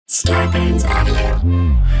Starburns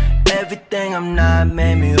Audio. Everything I'm not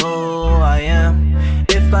made me who I am.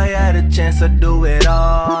 If I had a chance, I'd do it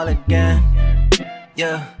all again.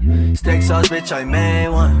 Yeah, steak sauce, bitch, I made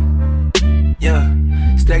one. Yeah,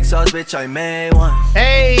 steak sauce, bitch, I made one.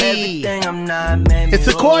 Hey! Everything I'm not made me It's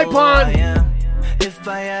the Koi who Pond. I am. If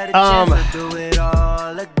I had a chance, I'd do it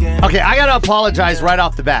all again. Okay, I gotta apologize right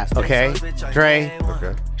off the bat, okay? Dre,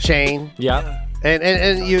 Okay. Shane. Yeah.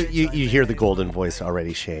 And you hear the golden voice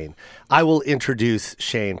already, Shane. I will introduce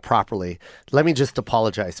Shane properly. Let me just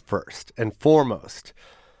apologize first and foremost.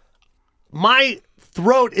 My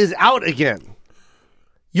throat is out again.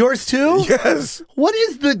 Yours too? Yes. What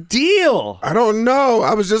is the deal? I don't know.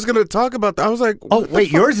 I was just going to talk about that. I was like, Oh, what the wait,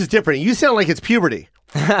 fuck? yours is different. You sound like it's puberty.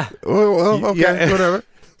 Well, okay, Yeah. whatever.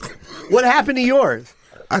 What happened to yours?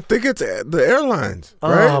 I think it's the airlines,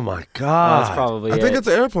 right? Oh, my God. That's probably I it. think it's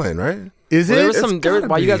an airplane, right? Is Well, there it? was some. gotta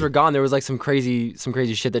While you guys be. were gone, there was like some crazy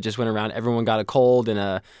shit that just went around. Everyone got a cold and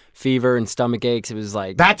a fever and stomach aches. It was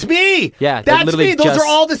like That's me. Yeah, that That's literally me. Those just- are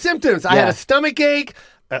all the symptoms. I had Yeah. a stomach ache,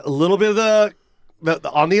 a little bit of the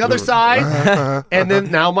on the other side, and then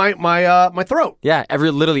now my throat. yeah.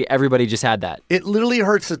 Literally everybody just had that. It literally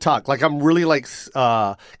hurts to talk. Like I'm really like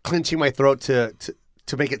clenching my throat to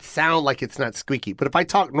make it sound like it's not squeaky. But if I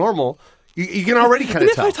talk normal, you can already kind of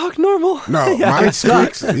If tell. I talk normal. No, mine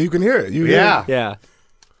squeaks. You can hear it. You hear Yeah. it. Yeah.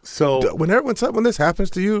 So When this happens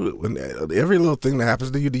to you, when every little thing that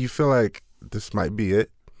happens to you, do you feel like this might be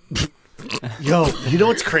it? yo, you know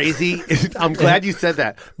what's crazy? I'm glad you said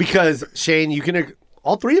that because Shane, you can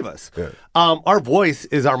all three of us. Yeah. Our voice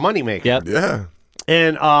is our moneymaker. Yep. Yeah.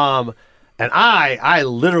 And I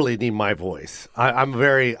literally need my voice.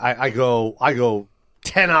 I go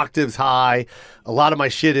 10 octaves high. A lot of my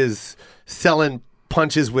shit is selling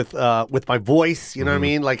punches with my voice. You know what I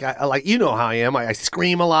mean? Like like you know how I am. I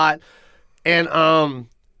scream a lot, and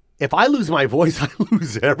if I lose my voice, I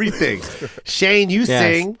lose everything. Shane, you Yeah,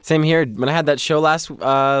 sing. Same here. When I had that show last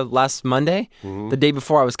Monday, the day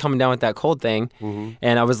before I was coming down with that cold thing,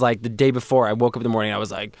 and I was like, the day before I woke up in the morning, I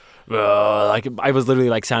was like I was literally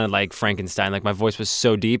like sounded like Frankenstein. Like my voice was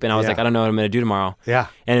so deep, and I was Yeah. like, I don't know what I'm gonna do tomorrow. Yeah.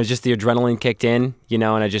 And it was just the adrenaline kicked in, and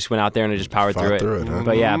I just went out there and I just powered Fought through through it. it, huh?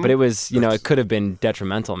 But yeah, but it was, it could have been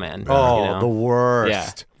detrimental, man. Oh, you know? the worst.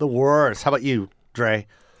 Yeah. The worst. How about you, Dre?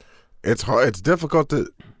 It's hard. It's difficult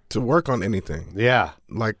to work on anything. Yeah.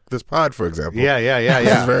 Like this pod, for example. Yeah. This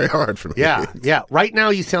Yeah. is very hard for me. Yeah. Right now,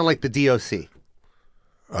 you sound like the DOC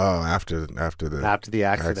Oh, after the after the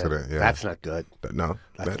accident. yeah. That's not good. No.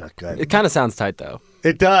 That's not good. It kind of sounds tight though.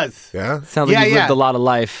 It does. Yeah. Sounds like Yeah, you've yeah. lived a lot of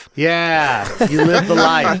life. Yeah. You live the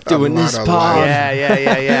life. Doing A lot this of pod. life.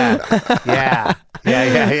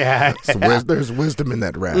 Yeah. There's wisdom in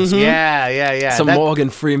that rasp. Yeah. Some That- Morgan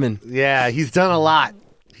Freeman. Yeah, he's done a lot.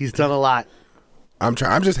 I'm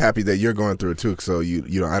just happy that you're going through it too, so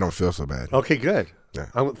I don't feel so bad. Okay, good. Yeah.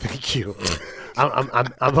 Thank you.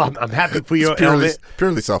 I'm happy for your It's purely, element.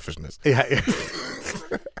 purely selfishness. Yeah.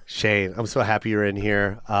 Shane, I'm so happy you're in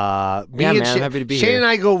here. Me Yeah, and man, I'm happy to be Shane here. and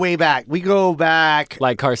I go way back. We go back.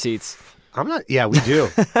 Like car seats. I'm not. Yeah, we do.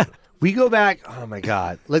 We go back. Oh my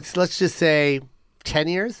God. Let's just say 10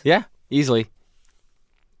 years. Yeah, easily.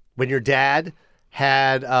 When your dad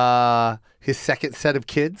had his second set of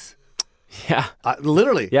kids. Yeah.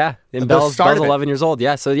 Literally. Yeah. And The Belle's start of it. 11 years old.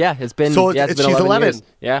 Yeah. So yeah, it's been So it's been she's 11. years.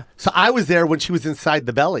 Yeah. So I was there when she was inside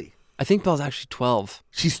the belly. I think Belle's actually 12.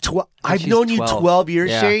 She's 12. I've she's known 12. you 12 years,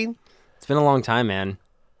 Yeah. Shane. It's been a long time, man.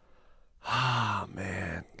 Oh,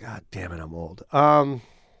 man. God damn it, I'm old.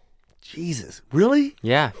 Jesus. Really?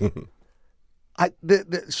 Yeah.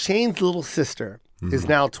 Shane's little sister is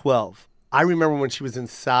now 12. I remember when she was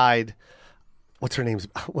inside, what's her name?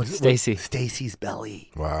 Stacy. Stacy's belly.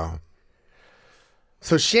 Wow.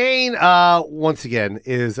 So Shane, once again,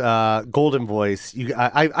 is golden voice.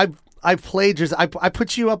 I plagiarized. I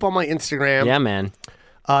put you up on my Instagram. Yeah, man.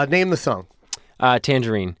 Name the song.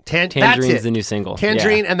 Tangerine. That's Tangerine's it. the new single.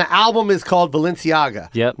 Tangerine, and the album is called Valenciaga.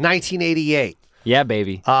 Yep. 1988. Yeah,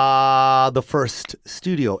 baby. The first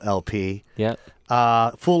studio LP. Yep.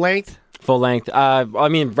 Full length. Full length. I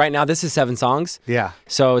mean, right now this is 7 songs. Yeah.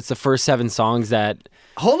 So it's the first 7 songs that.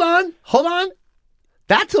 Hold on.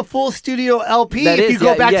 That's a full studio LP. That if is, you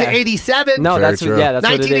go yeah, back yeah. to 87. No, Very that's true. what, yeah, that's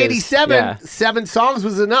what it is. 1987, Yeah. 7 songs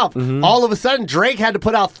was enough. All of a sudden, Drake had to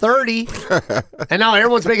put out 30, and now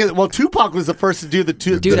everyone's making. Well, Tupac was the first to do the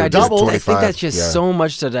Dude, the I double. think 25, that's just yeah. so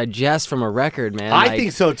much to digest from a record, man. I Like,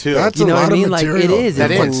 think so too. That's You know a what lot I mean? of Like material. it is.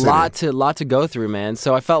 That It's is. a lot to go through, man.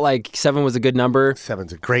 So I felt like 7 was a good number.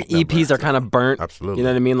 7's a great number. EPs are kind of burnt. Absolutely. You know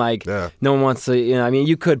what I mean? Like Yeah. no one wants to. I mean,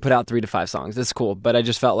 you could put out 3 to 5 songs. That's cool, but I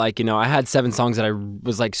just felt like I had 7 songs that I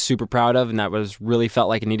was like super proud of and that was really felt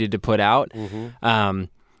like it needed to put out.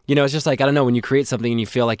 You know, it's just like, I don't know, when you create something and you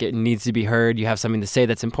feel like it needs to be heard, you have something to say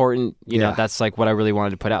that's important, you know, that's like what I really wanted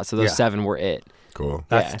to put out. So those 7 were it. Cool.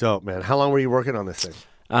 That's dope, man. How long were you working on this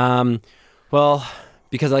thing? Well,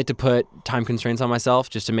 because I like to put time constraints on myself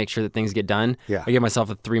just to make sure that things get done. Yeah. I give myself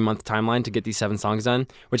a 3-month timeline to get these 7 songs done,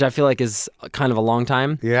 which I feel like is kind of a long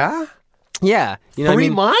time. Yeah? Yeah. You know 3 what I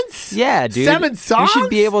mean? months? Yeah, dude. 7 songs? You should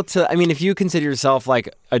be able to, I mean, if you consider yourself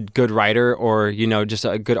like a good writer or, you know, just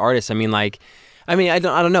a good artist, I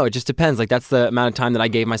don't know. It just depends. Like that's the amount of time that I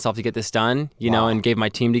gave myself to get this done, you know, and gave my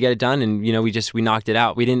team to get it done. And, you know, we knocked it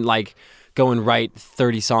out. We didn't like go and write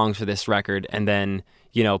 30 songs for this record and then,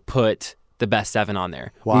 you know, put the best 7 on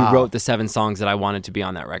there. Wow. We wrote the 7 songs that I wanted to be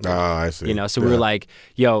on that record. Oh, I see. You know, so we were like,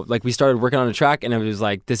 yo, like we started working on a track and it was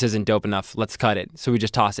like, this isn't dope enough. Let's cut it. So we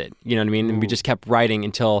just toss it. You know what I mean? And we just kept writing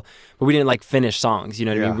but we didn't like finish songs. You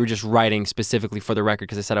know what I mean? We were just writing specifically for the record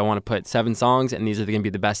because I said, I want to put 7 songs and these are going to be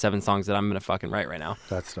the best 7 songs that I'm going to fucking write right now.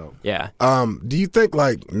 That's dope. Yeah. Do you think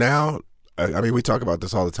like now, I mean, we talk about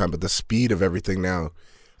this all the time, but the speed of everything now,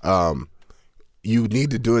 you need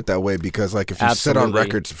to do it that way because, like, if you sit on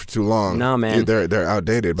records for too long, no, man. they're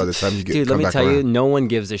outdated by the time you get. Dude, let me tell around. you, no one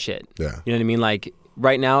gives a shit. Yeah, you know what I mean. Like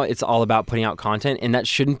right now, it's all about putting out content, and that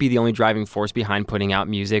shouldn't be the only driving force behind putting out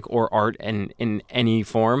music or art in any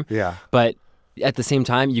form. Yeah, but at the same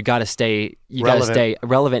time, you got to stay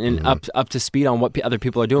relevant and up to speed on what other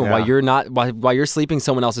people are doing. Yeah. While you're sleeping,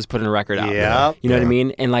 someone else is putting a record out. Yeah, you know what I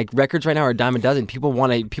mean. And like records right now are a dime a dozen. People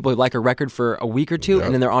like a record for a week or two,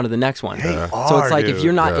 and then they're on to the next one. So it's like if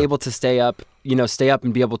you're not able to stay up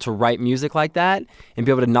and be able to write music like that and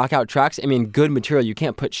be able to knock out tracks. I mean, good material. You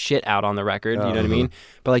can't put shit out on the record. You know what I mean?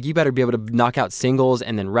 But like, you better be able to knock out singles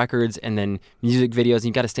and then records and then music videos. And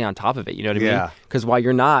you got to stay on top of it. You know what I mean? Because while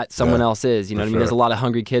you're not, someone else is. You know what I mean? There's a lot of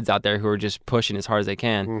hungry kids out there who are just pushing as hard as they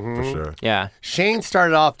can. For sure. Yeah. Shane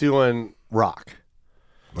started off doing rock.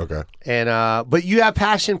 Okay. And but you have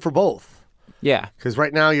passion for both. Yeah. Because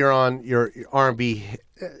right now you're on your R&B.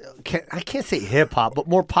 I can't say hip hop, but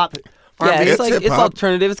more pop. Yeah, R&B. it's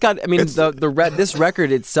alternative. It's got. I mean, this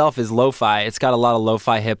record itself is lo-fi. It's got a lot of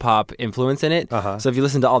lo-fi hip hop influence in it. So if you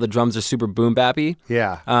listen to all the drums are super boom bappy.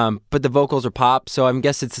 Yeah. But the vocals are pop. So I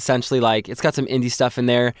guess it's essentially like it's got some indie stuff in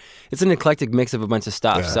there. It's an eclectic mix of a bunch of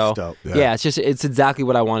stuff. Yeah, so that's dope. yeah, it's exactly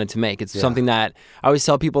what I wanted to make. It's something that I always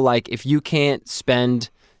tell people, like, if you can't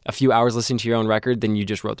spend a few hours listening to your own record, then you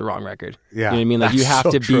just wrote the wrong record. Yeah, you know what I mean? Like, you have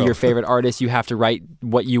so to be true. your favorite artist. You have to write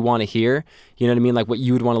what you want to hear. You know what I mean? Like, what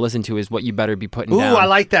you would want to listen to is what you better be putting down. Ooh, I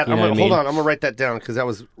like that. You know what I mean? Hold on, I'm gonna write that down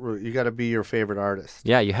because you got to be your favorite artist.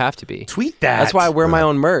 Yeah, you have to be. Tweet that. That's why I wear my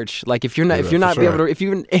own merch. Like, if you're not for sure. if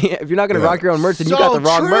you're not gonna rock your own merch, then you So got the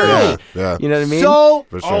wrong true. merch. Yeah. You know what I mean? So,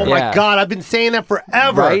 For sure. oh my Yeah. God, I've been saying that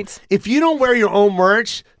forever. Right? If you don't wear your own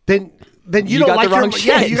merch, then you don't got like the wrong your shit.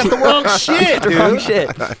 Yeah, you got the wrong shit, the dude. wrong shit.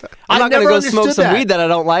 I'm not never gonna go smoke understood some that. weed that I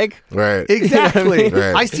don't like. Right. Exactly.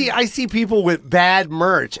 Right. I see people with bad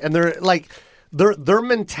merch, and they're like, their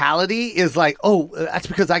mentality is like, oh, that's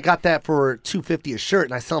because I got that for $250 a shirt,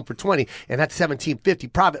 and I sell them for $20, and that's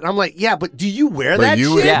 $17.50 profit. And I'm like, yeah, but do you wear that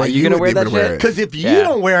shit? Yeah, but you gonna would wear that even shit? Because if you Yeah.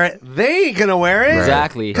 don't wear it, they ain't gonna wear it.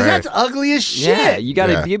 Exactly. Because that's ugly as shit. Yeah, you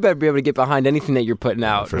gotta. Yeah. You better be able to get behind anything that you're putting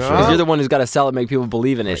out. For Because sure. you're the one who's got to sell it, make people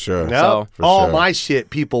believe in it. For sure. Nope. So For All sure. my shit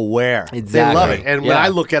people wear. They Exactly. love it. And when Yeah. I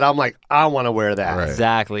look at it, I'm like, I want to wear that. Right.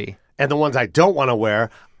 exactly. And the ones I don't want to wear,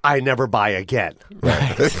 I never buy again.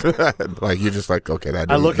 Like you're just like, okay, that.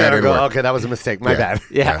 I look at it and didn't go, work. okay, that was a mistake. My Yeah. bad.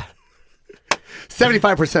 Yeah.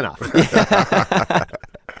 75% off.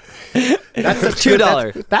 That's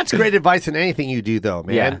 $2. That's great advice in anything you do, though,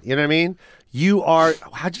 man. Yeah. You know what I mean? You are,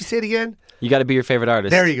 how'd you say it again? You got to be your favorite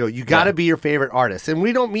artist. There you go. You got to be your favorite artist. And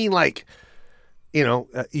we don't mean like, you know,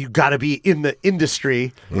 you got to be in the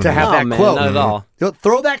industry to have No, that man, quote. not at all. You know,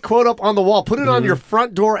 throw that quote up on the wall. Put it on your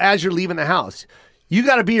front door as you're leaving the house. You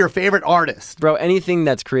got to be your favorite artist. Bro, anything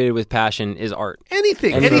that's created with passion is art.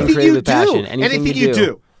 Anything Anything you created with do. passion. Anything you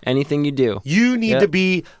do. Anything you do. You need to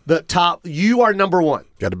be the top. You are number one.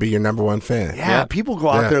 Got to be your number one fan. Yeah, people go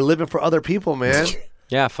out Yeah. there living for other people, man.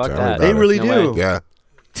 Yeah, fuck Tell me that. about They it. really No do. way. Yeah.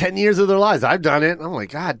 10 years of their lives. I've done it. I'm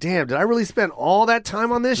like, God damn, did I really spend all that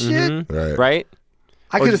time on this shit? Right. Right?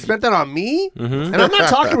 I could have spent that on me. And I'm not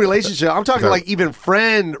talking relationship. I'm talking like even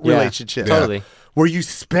friend Yeah, relationship. Totally. Where you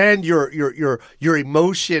spend your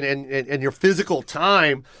emotion and your physical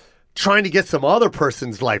time trying to get some other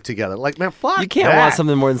person's life together. Like, man, fuck You can't that. want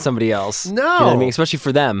something more than somebody else. No. You know what I mean? Especially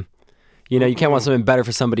for them. You know, you can't want something better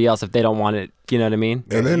for somebody else if they don't want it. You know what I mean?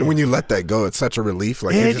 And then when you let that go, it's such a relief.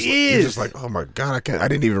 Like It you're is. just like, oh my God, I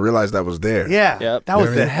didn't even realize that was there. Yeah, Yep. that was You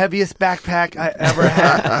know what I the mean? heaviest backpack I ever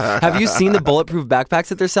had. Have you seen the bulletproof backpacks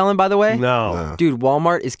that they're selling, by the way? No. Dude,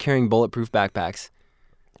 Walmart is carrying bulletproof backpacks.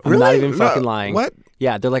 I'm Really? not even No, fucking lying. what?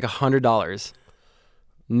 Yeah, they're like $100.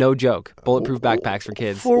 No joke. Bulletproof backpacks for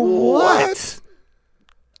kids. For what?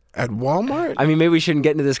 At Walmart? I mean, maybe we shouldn't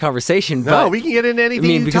get into this conversation, No, but we can get into I anything.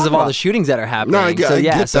 mean, you because talk of all about. the shootings that are happening. I get so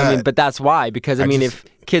yeah, that. I mean, but that's why. Because I mean, just-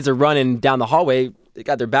 if kids are running down the hallway, they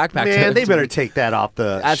got their backpacks. Man, they better take that off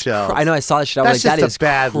the That's shelves. I know. I saw that shit. I was That's like, that just is a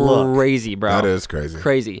bad look. crazy, bro. That is crazy.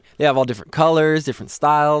 Crazy. They have all different colors, different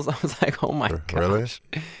styles. I was like, oh my god. Really?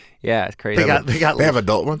 Yeah, it's crazy. They got. They have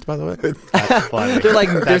adult ones, by the way. That's funny. They're like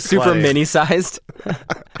they're That's super funny. mini sized.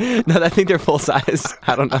 No, I think they're full size.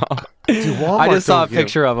 I don't know. Dude, Walmart I just saw a don't give-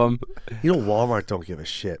 picture of them. You know, Walmart don't give a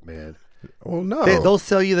shit, man. Well, no. They'll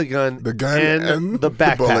sell you the gun, the gun and the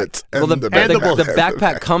backpack. bullets, Well, the, and the and the backpack. the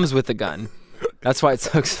backpack comes with the gun. That's why it's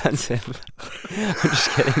so expensive. I'm just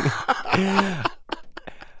kidding.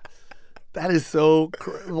 That is so.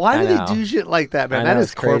 Why I do know. they do shit like that, man? I That know, is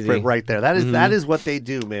it's crazy. Mm-hmm. corporate right there. That is what they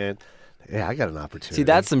do, man. Yeah, I got an opportunity. See,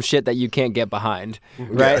 that's some shit that you can't get behind,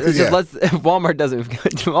 right? Yeah, It's just yeah. Walmart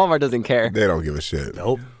doesn't care. They don't give a shit.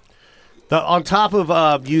 nope. On top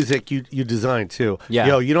of music, you design too. Yeah.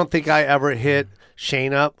 Yo, you don't think I ever hit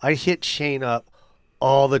Shane up? I hit Shane up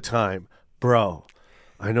all the time, bro.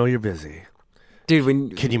 I know you're busy. Dude, when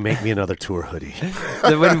Can you make me another tour hoodie?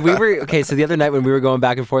 when we were so the other night when we were going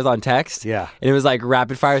back and forth on text, Yeah. and it was like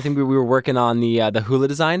rapid fire. I think we were working on the hula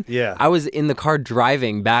design. Yeah. I was in the car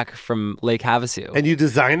driving back from Lake Havasu. And you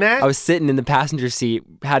design that? I was sitting in the passenger seat,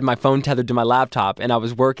 had my phone tethered to my laptop, and I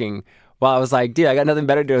was working. Well, I was like, dude, I got nothing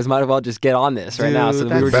better to do. Might as well just get on this right now. So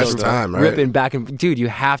Dude, we were that's just best time, right? ripping back and dude, you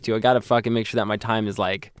have to. I got to fucking make sure that my time is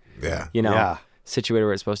like, Yeah. you know, Yeah. situated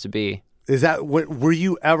where it's supposed to be. Is that were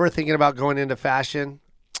you ever thinking about going into fashion?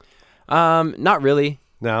 Not really.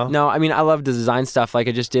 No. No, I mean, I love the design stuff. Like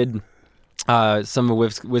I just did some of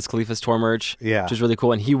Wiz Khalifa's tour merch, Yeah. which is really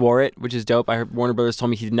cool, and he wore it, which is dope. I heard Warner Brothers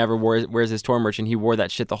told me he never wears his tour merch, and he wore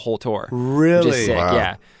that shit the whole tour. Really? Which is sick, Wow.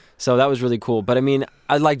 yeah. So that was really cool. But I mean,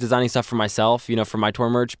 I like designing stuff for myself, you know, for my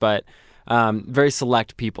tour merch, but very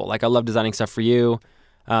select people. Like I love designing stuff for you.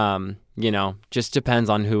 You know, just depends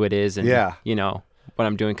on who it is and Yeah. you know what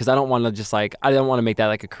I'm doing, because I don't want to just like I don't want to make that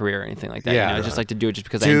like a career or anything like that. Yeah. You know, I just like to do it just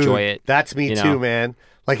because Dude, I enjoy it. That's me you too, know? man.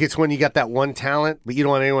 Like it's when you got that one talent, but you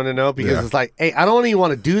don't want anyone to know because Yeah. it's like, hey, I don't even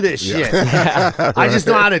want to do this shit. I just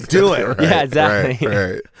know how to do it. Yeah, exactly.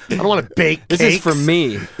 Right. I don't want to bake This cakes. is for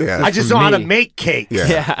me. Yeah. I just for know how to me. make cakes. Yeah.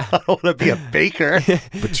 Yeah. I don't want to be a baker.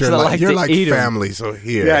 But you're So I like, like you're to like eat 'em. family, so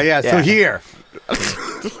here. Yeah. So Yeah. here.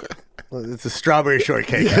 Well, it's a strawberry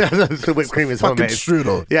shortcake. The whipped cream is Fucking homemade.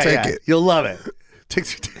 strudel. Yeah, Take yeah. it. You'll love it.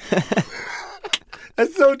 Takes your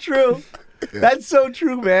That's so true. That's so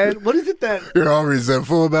true, man. What is it that? You're all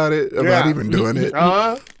resentful about it, about Yeah. even doing it.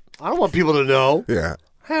 I don't want people to know. Yeah.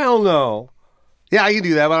 Hell no. Yeah, I can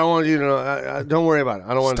do that, but I don't want you to know. Don't worry about it.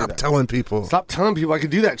 I don't want to do Stop that. telling people. Stop telling people I can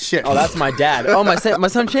do that shit. Oh, that's my dad. Oh, my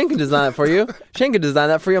son Shane can design that for you. Shane can design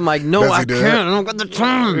that for you. I'm like, no, Does he I do can't. that? I don't got the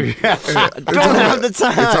time. I It's don't always- have the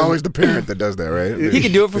time. It's always the parent that does that, right? He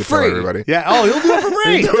can do it for They tell free. Everybody. Yeah. Oh, he'll do it for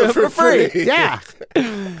free. Do it for free. Yeah.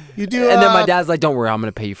 You do. And then my dad's like, don't worry, I'm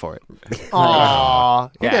going to pay you for it. Aw. Your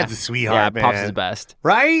Yeah. dad's a sweetheart, Yeah, man. Pops is the best.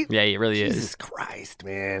 Right? Yeah, he really Jesus is. Christ,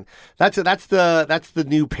 man. That's the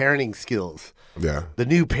new parenting skills. Yeah. The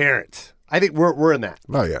new parents. I think we're in that.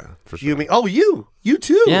 Oh, yeah. For sure. You and me. Oh, you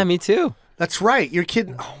too. Yeah, me too. That's right. Your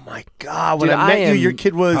kid. Oh my God. When Dude, I met I you, am- your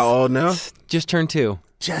kid was How old now? Just turned 2.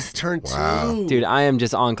 just turned Wow. 2. Dude, I am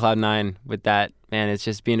just on cloud 9 with that. Man, it's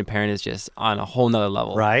just being a parent is just on a whole nother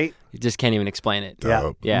level. Right? You just can't even explain it.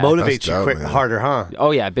 Dope. Yeah. Motivates That's you dope, quick, man. harder, huh?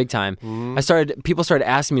 Oh yeah, big time. Mm-hmm. People started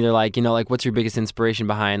asking me, they're like, you know, like what's your biggest inspiration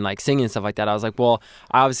behind like singing and stuff like that? I was like, well,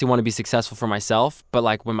 I obviously want to be successful for myself, but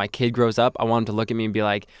like when my kid grows up, I want him to look at me and be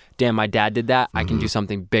like, damn, my dad did that. I can do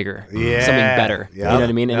something bigger, Yeah. something better. You Yep. know what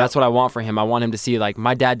I mean? And Yep. that's what I want for him. I want him to see like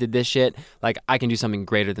my dad did this shit. Like I can do something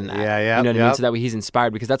greater than that. Yeah, You know what I mean? yep. So that way he's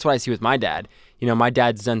inspired, because that's what I see with my dad. You know, my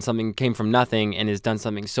dad's done something, came from nothing, and has done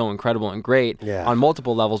something so incredible and great Yeah. on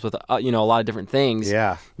multiple levels with, you know, a lot of different things.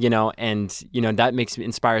 Yeah. You know, and you know that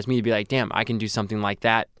inspires me to be like, damn, I can do something like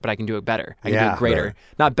that, but I can do it better. I can do Yeah. it greater. Right.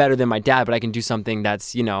 Not better than my dad, but I can do something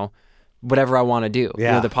that's, you know, whatever I want to do. You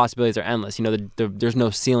Yeah. know, the possibilities are endless. You know, there's no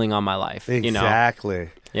ceiling on my life. You know, Exactly.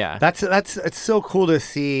 yeah. That's it's so cool to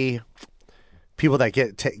see people that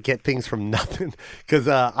get things from nothing. Because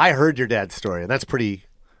I heard your dad's story, and that's pretty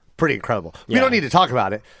incredible. We Yeah. don't need to talk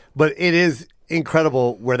about it, but it is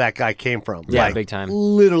incredible where that guy came from. Yeah, Like, big time.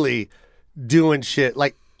 Literally, doing shit,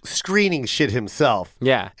 like screening shit himself.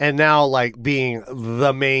 Yeah. And now like being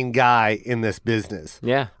the main guy in this business.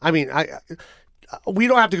 Yeah. I mean, we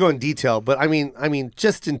don't have to go in detail, but I mean,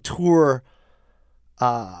 just in tour,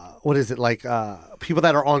 what is it like? People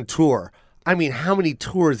that are on tour. I mean, how many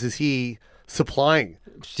tours is he supplying?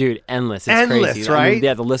 Dude, endless. It's Endless, crazy. right? I mean,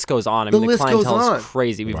 yeah, the list goes on. I The mean, the list goes clientele on. is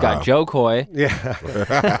crazy. We've got Joe Coy. Yeah.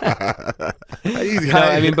 You know,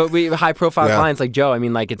 I mean, but we high profile Yeah. clients like Joe. I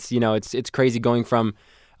mean, like it's crazy going from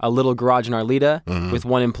a little garage in Arleta with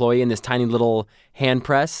one employee and this tiny little hand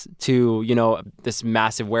press to, this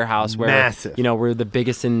massive warehouse where, Massive. we're the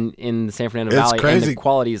biggest in the San Fernando It's Valley. And crazy. the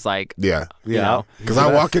quality is like, Yeah. you know, Because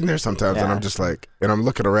I walk in there sometimes and Yeah. I'm just like, and I'm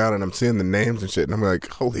looking around and I'm seeing the names and shit, and I'm like,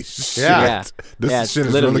 holy shit. Yeah. This Yeah, it's shit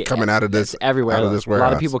is literally really coming out of this everywhere. Out of this a warehouse.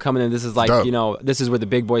 lot of people coming in. This is like, dope. this is where the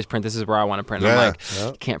big boys print. This is where I want to print. And I'm Yeah.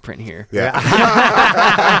 like, can't print here. Yeah.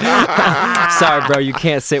 Sorry, bro, you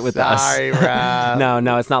can't sit with us. Sorry, Rob.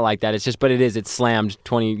 No, it's not like that. It's just, but it is. It's slammed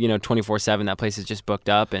 24/7. That place is just booked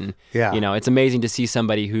up, and Yeah. it's amazing to see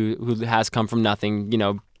somebody who has come from nothing,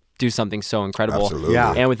 do something so incredible. Absolutely.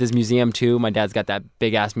 Yeah. And with his museum too, my dad's got that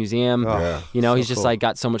big ass museum. Yeah. He's just like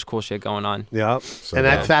got so much cool shit going on. Yep. And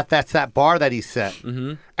that's that bar that he set.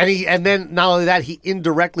 Mm-hmm. And then not only that, he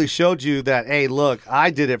indirectly showed you that, hey, look,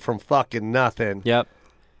 I did it from fucking nothing. Yep.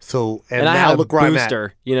 So and I now had a look where booster. I'm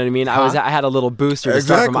at. You know what I mean? I had a little booster to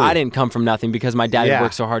start from. Exactly. I didn't come from nothing because my dad Yeah. had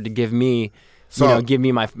worked so hard to give me. Give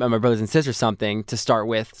me my brothers and sisters something to start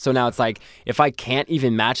with. So now it's like, if I can't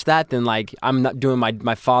even match that, then like I'm not doing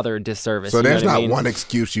my father a disservice. So you know there's what I not mean? one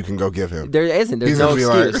excuse you can go give him. There isn't. There's He's no gonna be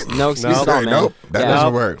like, excuse. No excuse He's at all, like, man. nope, that Yeah.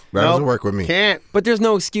 doesn't work. That doesn't work with me. Can't. But there's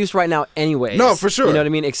no excuse right now anyways. No, for sure. You know what I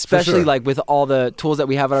mean? Especially sure. like with all the tools that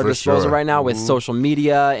we have at our For disposal sure. right now with social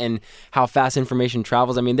media and how fast information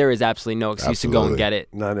travels. I mean, there is absolutely no excuse to go and Absolutely. get it.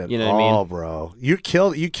 None at You know all, what I mean? bro. You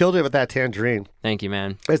killed it with that tangerine. Thank you,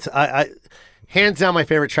 man. It's I hands down my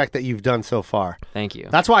favorite track that you've done so far. Thank you.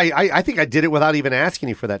 That's why I think I did it without even asking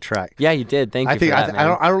you for that track. Yeah, you did. Thank you I think for that,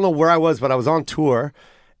 man. I don't know where I was, but I was on tour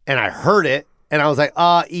and I heard it and I was like,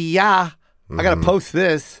 yeah, I gotta post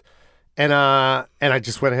this. And I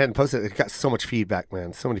just went ahead and posted it. It got so much feedback,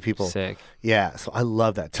 man. So many people. Sick. Yeah, so I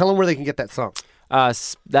love that. Tell them where they can get that song.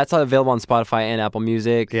 That's available on Spotify and Apple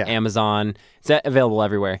Music, Yeah. Amazon. It's available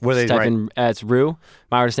everywhere. Where they Just type write- in, it's Rue.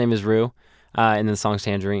 My artist name is Rue. And then the song's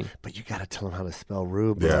Tangerine. But you gotta tell them how to spell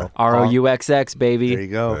Rue, bro. Yeah. ROUXX, baby. There you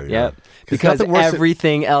go. There you Yep. 'Cause Because nothing worse than-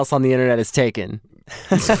 everything else on the internet is taken.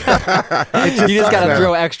 You just got to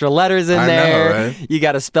throw extra letters in I know, there. right? You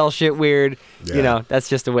got to spell shit weird. Yeah. That's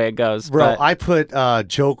just the way it goes. Bro, But I put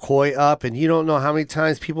Joe Coy up, and you don't know how many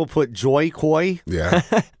times people put Joy Coy, Yeah.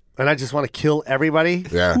 and I just want to kill everybody.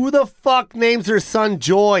 Yeah. Who the fuck names their son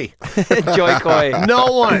Joy? Joy Coy. No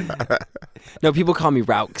one. No, people call me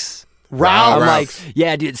Raux. Raux. I'm Raux. like,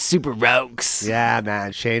 yeah, dude, super Raux. Yeah,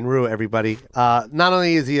 man. Shane Rue, everybody. Not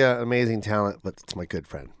only is he an amazing talent, but it's my good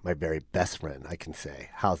friend, my very best friend, I can say.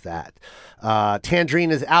 How's that?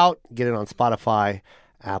 Tangerine is out. Get it on Spotify,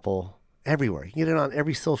 Apple, everywhere. You can get it on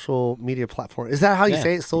every social media platform. Is that how you Yeah.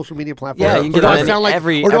 say it? Social media platform? Yeah, you can Or get do it I on sound like,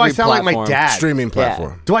 every or do I every sound like my platform. dad? Streaming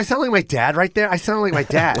platform. Do I sound like my dad right there? I sound like my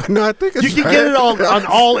dad. No, I think it's You can get it on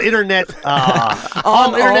all internet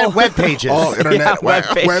web pages. all internet Yeah, web,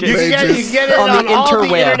 web web pages. You pages. can get it On on, the all the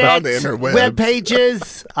interweb. internet, On the interwebs. web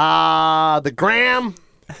pages, the gram,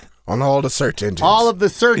 on all the search engines. all of the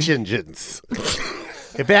search engines.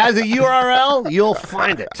 If it has a URL, you'll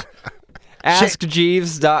find it.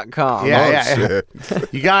 AskJeeves.com. Yeah, Oh, yeah. shit.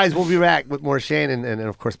 You guys, we'll be back with more Shane and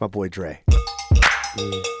of course my boy Dre.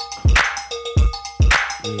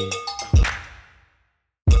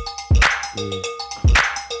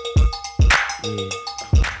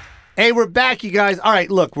 Hey, we're back, you guys. All right,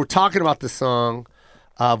 look, we're talking about the song.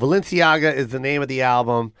 Valenciaga is the name of the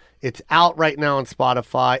album. It's out right now on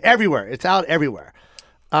Spotify. Everywhere. It's out everywhere.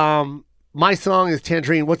 My song is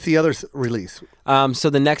Tangerine. What's the other release? So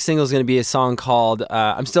the next single is going to be a song called,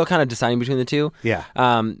 I'm still kind of deciding between the two. Yeah.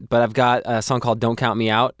 But I've got a song called Don't Count Me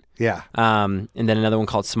Out. Yeah. And then another one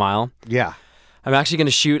called Smile. Yeah. I'm actually going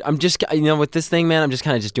to shoot. I'm just, with this thing, man, I'm just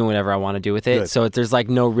kind of just doing whatever I want to do with it. Good. So there's like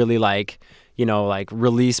no really like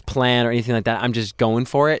release plan or anything like that. I'm just going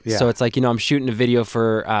for it. Yeah. So it's like, I'm shooting a video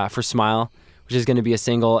for Smile, which is going to be a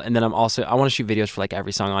single. And then I want to shoot videos for like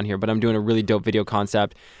every song on here, but I'm doing a really dope video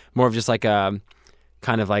concept, more of just like a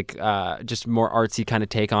kind of like just more artsy kind of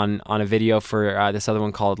take on a video for this other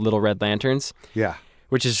one called Little Red Lanterns. Yeah.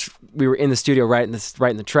 Which is, we were in the studio writing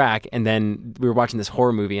the track, and then we were watching this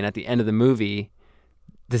horror movie, and at the end of the movie,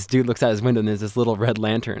 this dude looks out his window and there's this little red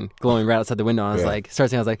lantern glowing right outside the window. And I was like,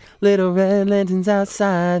 starts singing, I was like, little red lanterns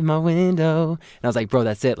outside my window. And I was like, bro,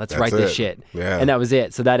 that's it. Let's write this shit. Yeah. And that was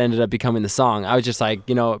it. So that ended up becoming the song. I was just like,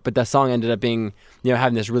 but that song ended up being,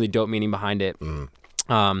 having this really dope meaning behind it.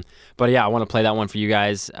 But yeah, I want to play that one for you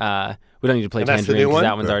guys. We don't need to play Tangerine because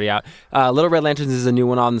that one's already out. Little Red Lanterns is a new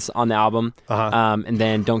one on the album. And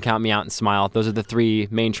then Don't Count Me Out and Smile. Those are the 3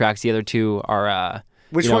 main tracks. The other 2 are...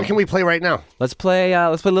 Which one can we play right now? Let's play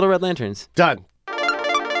Little Red Lanterns. Done.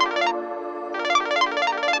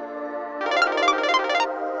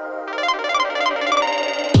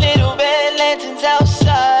 Little red lanterns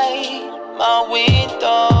outside my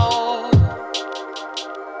window.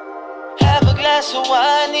 Have a glass of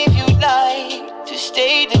wine if you'd like to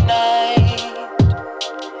stay the night.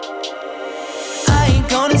 I ain't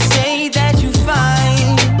gonna say that you're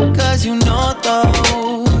fine, 'cause you know though.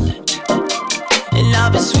 And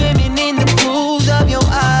I'll be swimming in the pools of your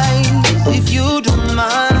eyes if you don't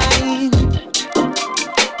mind.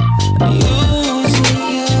 Using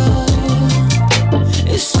you,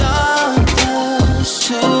 it's stardust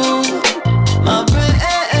to my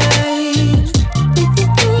brain.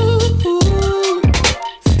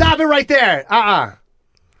 Stop it right there.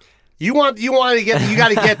 You got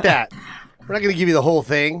to get that. We're not going to give you the whole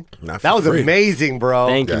thing. That was free. Amazing, bro.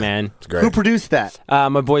 Thank you, man. It's great. Who produced that?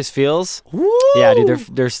 My boys Feels. Woo! Yeah, dude,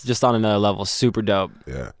 they're just on another level. Super dope.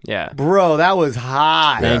 Yeah. Yeah. Bro, that was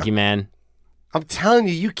hot. Thank you, man. I'm telling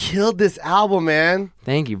you, you killed this album, man.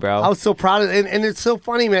 Thank you, bro. I was so proud of it. And it's so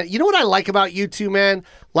funny, man. You know what I like about you two, man?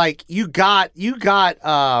 Like, you got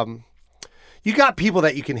people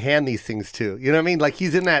that you can hand these things to. You know what I mean? Like,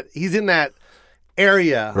 he's in that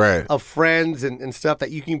area of friends and stuff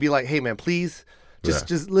that you can be like, hey, man, please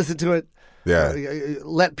just listen to it. Yeah.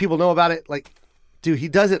 Let people know about it. Like, dude, he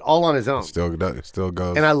does it all on his own. Still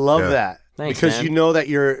goes. And I love that. Thanks, because man. you know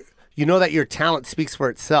that your talent speaks for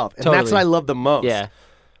itself. And that's Totally. what I love the most. Yeah.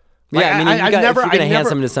 Like, Yeah, I mean, if you're gonna hand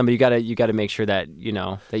something to somebody, you gotta make sure that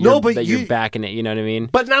you're backing it. You know what I mean?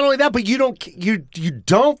 But not only that, but you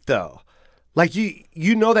don't though. Like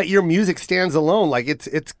you know that your music stands alone. Like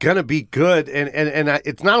it's gonna be good, and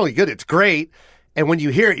it's not only good, it's great. And when you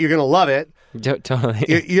hear it, you're gonna love it. Totally.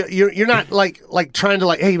 You're not like trying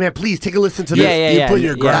to hey man, please take a listen to this. Yeah,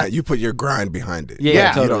 You put your grind behind it.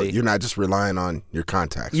 Yeah, totally. You're not just relying on your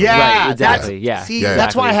contacts. Yeah, Right, exactly. Yeah. See, Yeah,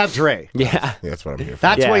 that's why I have Dre. Yeah. Yeah, that's what I'm here for.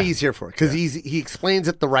 That's Yeah. what he's here for, because he explains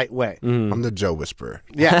it the right way. I'm the Joe Whisperer.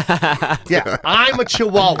 Yeah, yeah. I'm a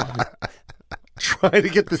chihuahua trying to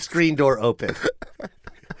get the screen door open.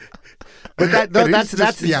 But that's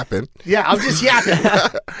just yapping. Yeah, I'm just yapping.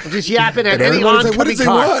 I'm just yapping at And any everybody's like, oncoming what does he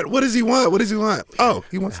car. want? What does he want? What does he want? Oh,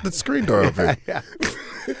 he wants the screen door open.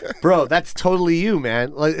 Bro, that's totally you,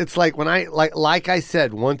 man. Like, it's like when like I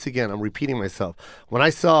said, once again, I'm repeating myself. When I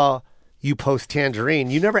saw you post Tangerine,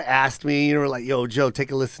 you never asked me. You were like, yo, Joe,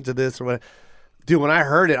 take a listen to this or what. Dude, when I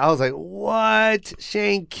heard it, I was like, what?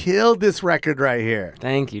 Shane killed this record right here.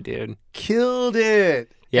 Thank you, dude. Killed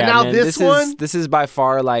it. Yeah, and now man, this one? this is by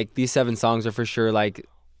far these 7 songs are for sure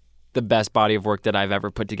the best body of work that I've ever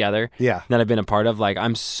put together. Yeah. That I've been a part of.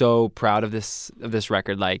 I'm so proud of this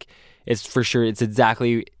record. It's for sure. It's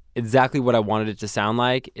exactly what I wanted it to sound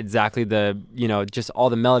like. Exactly just all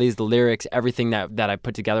the melodies, the lyrics, everything that I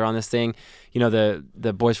put together on this thing.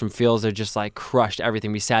 The boys from Feels, they're just crushed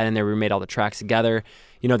everything. We sat in there, we made all the tracks together.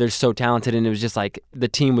 They're so talented, and it was just the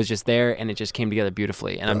team was just there, and it just came together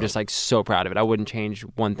beautifully. And I'm just so proud of it. I wouldn't change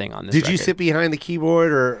one thing on this Did record. you sit behind the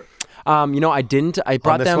keyboard or? I didn't. I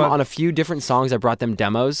brought this them one? on a few different songs. I brought them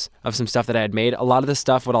demos of some stuff that I had made. A lot of the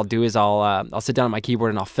stuff, what I'll do is I'll sit down at my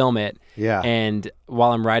keyboard and I'll film it. Yeah. And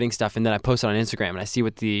while I'm writing stuff, and then I post it on Instagram, and I see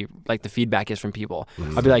what the feedback is from people.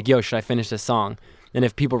 I'll be like, yo, should I finish this song? And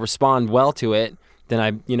if people respond well to it, then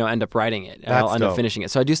I end up writing it. And I'll end up finishing it.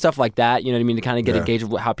 So I do stuff like that, you know what I mean, to kind of get a gauge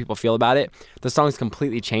of how people feel about it. The song's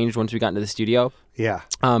completely changed once we got into the studio. Yeah.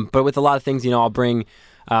 But with a lot of things, I'll bring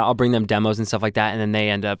them demos and stuff like that, and then they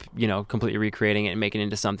end up, completely recreating it and making it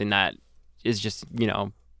into something that is just,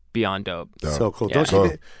 beyond dope. So cool. Yeah. Don't you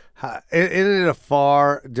think, isn't it a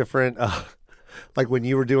far different, like when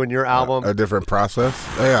you were doing your album? A different process?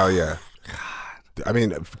 Yeah. I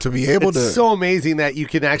mean, to be able It's to... so amazing that you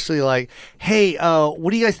can actually hey,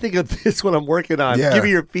 what do you guys think of this when I'm working on? Yeah. Give me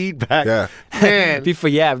your feedback. Yeah. Man.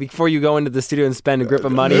 Before you go into the studio and spend a grip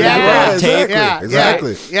of money. Yeah,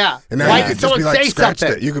 exactly. Yeah. And then Why you did could just someone be like, say scratch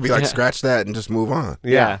something? that. You could be like, scratch that and just move on.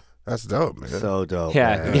 Yeah. That's dope, man. So dope.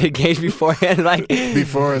 Yeah, man. get a gauge beforehand,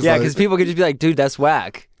 Before it's because people could just be like, dude, that's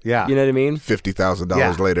whack. Yeah. You know what I mean?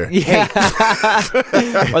 $50,000 later. Yeah.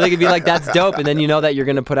 Or they could be like, that's dope. And then you know that you're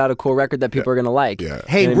going to put out a cool record that people are going to like. Yeah.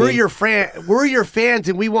 Hey, You know what I we're mean? your we're your fans,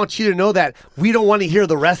 and we want you to know that we don't want to hear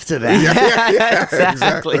the rest of that. Yeah,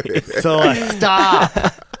 exactly. So stop.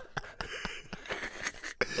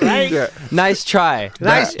 Right? Yeah. Nice try.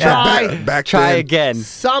 Nice try. Back Try then, again.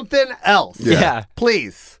 Something else. Yeah.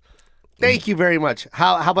 Please. Thank you very much.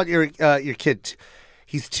 How about your kid?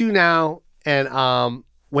 He's 2 now, and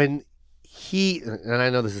when he, and I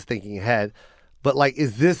know this is thinking ahead, but like,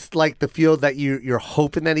 is this like the field that you're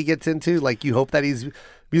hoping that he gets into? Like, you hope that he's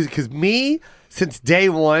music? Because me, since day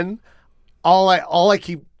one, all I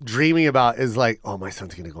keep dreaming about is like, oh, my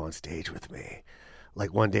son's gonna go on stage with me.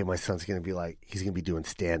 Like one day, my son's gonna be like, he's gonna be doing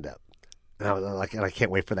stand up. And I was like, and I can't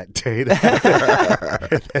wait for that day.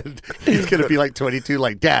 And then he's gonna be like 22,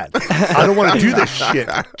 like, Dad, I don't want to do this shit.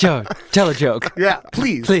 Joe, tell a joke. Yeah,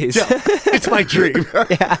 please, Please. Joe, it's my dream.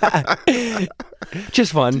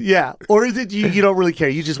 Just fun. Yeah, or is it you don't really care?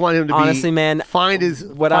 You just want him to Honestly, man, find his.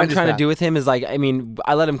 What find I'm his trying to path. do with him is like, I mean,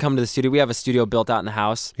 I let him come to the studio. We have a studio built out in the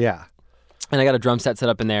house. Yeah, And I got a drum set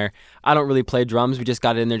up in there. I don't really play drums. We just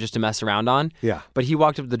got it in there just to mess around on. Yeah. But he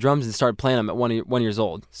walked up to the drums and started playing them at 1 years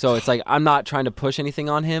old. So it's like, I'm not trying to push anything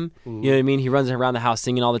on him. You know what I mean? He runs around the house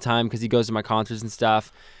singing all the time because he goes to my concerts and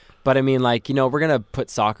stuff. But I mean, like, you know, we're going to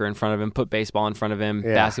put soccer in front of him, put baseball in front of him,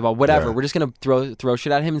 Yeah. basketball, whatever. Yeah. We're just going to throw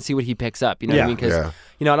shit at him and see what he picks up. You know what I mean? Because, Yeah.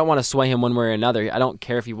 you know, I don't want to sway him one way or another. I don't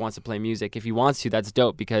care if he wants to play music. If he wants to, that's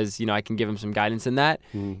dope because, you know, I can give him some guidance in that.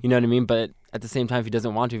 You know what I mean? But at the same time, if he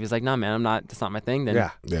doesn't want to, if he's like, nah, man, that's not my thing, then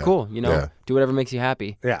Yeah. Yeah. cool. You know, Yeah. do whatever makes you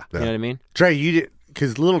happy. yeah. You know what I mean? Dre, you did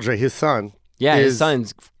because little Dre, his son. Yeah, his is-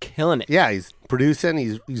 son's killing it. Yeah, he's producing.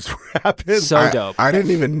 He's rapping. So dope. I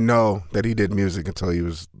didn't even know that he did music until he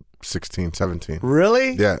was 16, 17.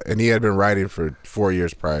 Really? Yeah, and he had been writing for 4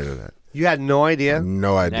 years prior to that. You had no idea?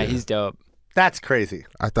 No idea. Yeah, he's dope. That's crazy.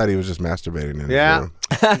 I thought he was just masturbating in his Yeah. room.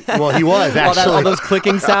 Well, he was All actually. those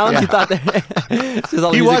clicking sounds, you thought that just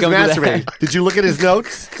all the He music was comes to that. masturbating. Did you look at his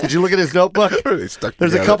notes? Did you look at his notebook? They stuck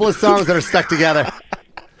There's a together. couple of songs that are stuck together.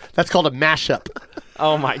 That's called a mashup.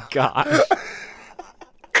 Oh my gosh.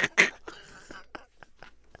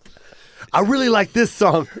 I really like this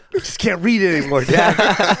song. I just can't read it anymore,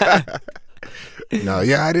 Dad. No,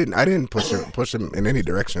 yeah, I didn't push him in any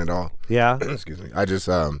direction at all. Yeah. Excuse me. I just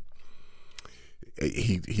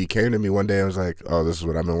he came to me one day and was like, "Oh, this is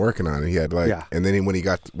what I've been working on." And he had like, Yeah. and then when he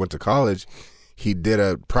went to college, he did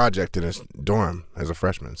a project in his dorm as a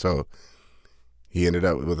freshman. So he ended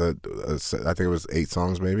up with I think it was 8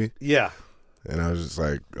 songs maybe. Yeah. And I was just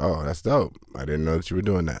like, "Oh, that's dope. I didn't know that you were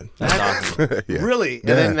doing that." That's awesome. Yeah. Really? And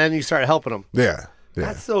Yeah. then you started helping him. Yeah. Yeah.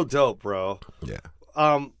 That's so dope, bro.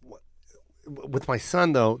 Yeah. With my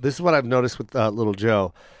son though, this is what I've noticed with little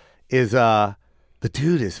Joe, is the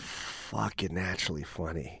dude is fucking naturally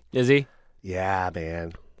funny. Is he? Yeah,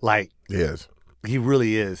 man. Like He is. he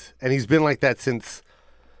really is, and he's been like that since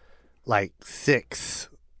like 6.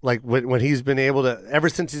 Like when he's been able to, ever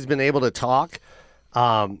since he's been able to talk,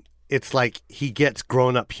 it's like he gets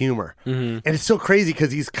grown up humor, and it's so crazy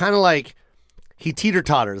because he's kind of like he teeter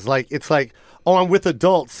totters. Like it's like, oh, I'm with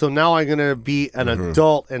adults, so now I'm gonna be an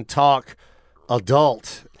adult and talk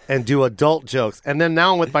adult and do adult jokes, and then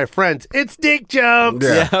now I'm with my friends. It's dick jokes.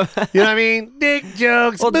 Yeah. You know what I mean? Dick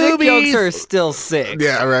jokes. Well, boobies. dick jokes are still sick.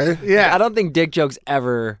 Yeah. Right. Yeah. I don't think dick jokes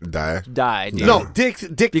ever Die. die, dude. No, dick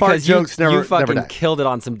part Because jokes you never fucking die. killed it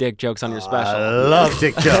on some dick jokes on your special. I love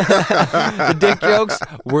dick jokes. The dick jokes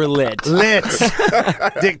were lit. Lit.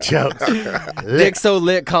 Dick jokes. Dick Lit. so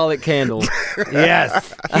lit, call it candles.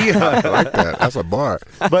 Yes. He, I like that. That's a bar.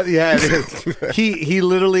 but yeah, it is. He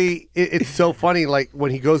literally, it's so funny. Like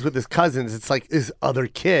when he goes with his cousins, it's like his other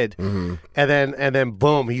kid. And then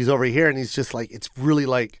boom, he's over here and he's just like, it's really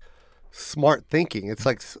like smart thinking. It's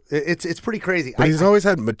like, it's pretty crazy. But he's always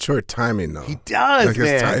had mature timing though. He does, Like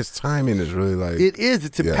man. his timing is really like. It is.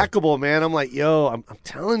 It's impeccable, man. I'm like, yo, I'm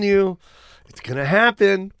telling you, it's going to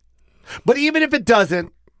happen. But even if it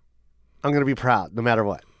doesn't, I'm going to be proud no matter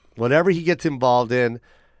what. Whatever he gets involved in,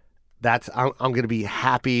 I'm going to be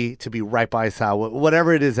happy to be right by his side,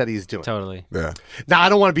 whatever it is that he's doing. Totally. Yeah. Now, I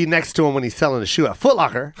don't want to be next to him when he's selling a shoe at Foot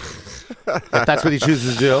Locker, if that's what he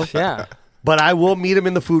chooses to do. Yeah. But I will meet him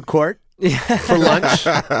in the food court for lunch.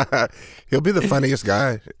 He'll be the funniest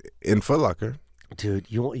guy in Foot Locker. Dude,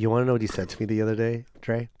 you want to know what he said to me the other day,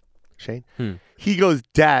 Trey? Shane? He goes,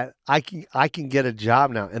 Dad, I can get a job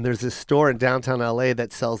now. And there's this store in downtown LA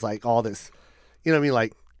that sells like all this, you know what I mean?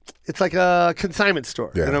 Like, it's like a consignment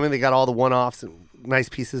store. Yeah. You know what I mean? They got all the one-offs and nice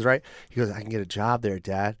pieces, right? He goes, I can get a job there,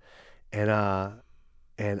 Dad. And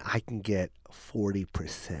I can get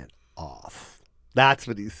 40% off. That's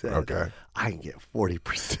what he said. Okay. I can get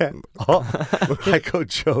 40% off. I go,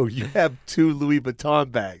 Joe, you have 2 Louis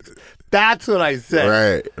Vuitton bags. That's what I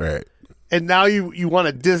said. Right. And now you want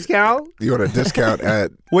a discount? You want a discount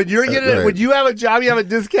at When you're getting right. when you have a job, you have a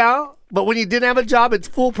discount. But when you didn't have a job, it's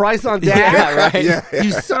full price on dad. Yeah, right. Yeah.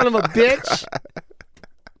 You son of a bitch.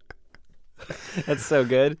 That's so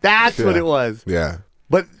good. That's what it was. Yeah.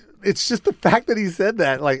 But it's just the fact that he said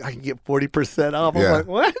that, like, I can get 40% off. I'm Yeah. like,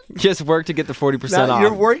 what? Just work to get the 40% Now off.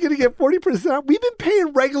 you're working to get 40% off? We've been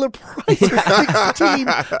paying regular price for 16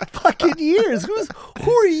 fucking years.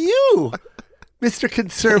 Who are you, Mr.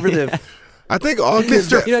 Conservative? I think all kids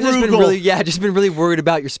Mr. You know, I've just been Frugal. just been really worried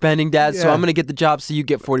about your spending, Dad. So Yeah. I'm gonna get the job so you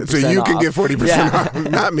get 40% so you can off. get 40% Yeah. off.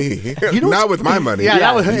 Not me. know Not with my money. Yeah,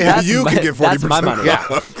 that was- That's you my- can get 40% that's my money. Yeah,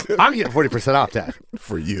 off I'm getting 40% off, Dad.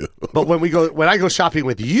 for you. But when I go shopping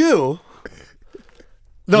with you,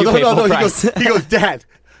 You pay full price. He goes, Dad,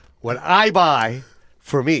 when I buy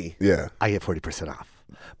for me, Yeah. I get 40% off.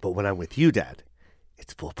 But when I'm with you, Dad,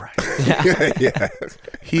 it's full price.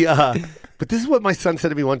 Yeah. But this is what my son said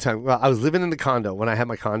to me one time. Well, I was living in the condo when I had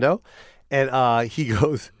my condo, and he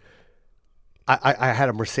goes, I had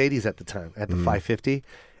a Mercedes at the time, I had the 550,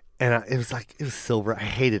 and it was silver. I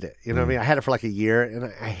hated it. You know what I mean? I had it for like a year, and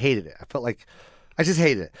I hated it. I felt like I just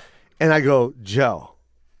hated it. And I go, Joe,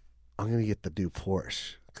 I'm gonna get the new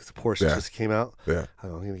Porsche because the Porsche just came out. Yeah. I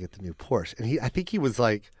go, I'm gonna get the new Porsche, and I think he was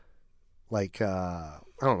like I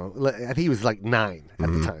don't know. I think he was like 9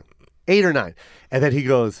 at the time, 8 or 9, and then he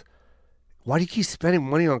goes, why do you keep spending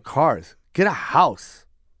money on cars? Get a house.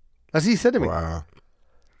 That's what he said to me. Wow.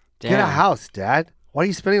 Get a house, Dad. Why are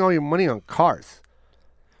you spending all your money on cars?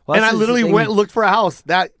 Well, And I that's the literally thing. went and looked for a house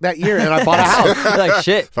that year, and I bought a house. Like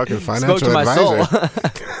shit. Fucking Spoke financial to my advisor. soul.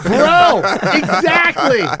 Bro,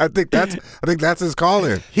 exactly. I think that's his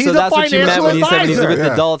calling. He's so a that's what you meant financial when he said when he's advisor. with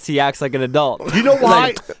Yeah. adults, he acts like an adult. You know why?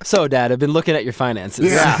 Like, so, Dad, I've been looking at your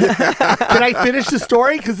finances. Yeah. Can I finish the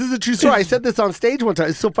story? Because this is a true story. I said this on stage one time.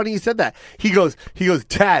 It's so funny you said that. He goes,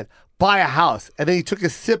 Dad, buy a house. And then he took a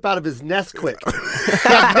sip out of his Nesquik.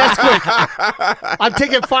 Yeah, Nesquik. I'm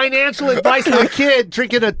taking financial advice from a kid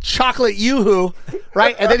drinking a chocolate Yoo-hoo,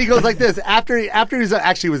 right? And then he goes like this. After he's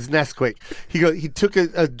actually it was Nesquik. He took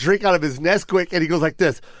a drink out of his Nesquik and he goes like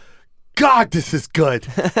this. God, this is good.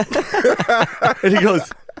 And he goes,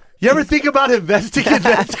 you ever think about investing in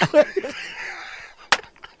Nesquik?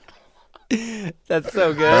 That's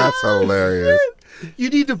so good. That's hilarious. You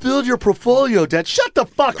need to build your portfolio, Dad. Shut the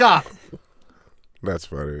fuck up. That's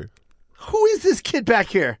funny. Who is this kid back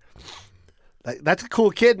here? That's a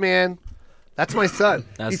cool kid, man. That's my son.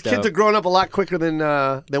 That's These kids dope. are growing up a lot quicker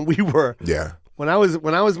than we were. Yeah. When I was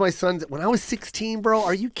my son's when I was 16, bro.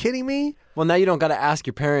 Are you kidding me? Well, now you don't got to ask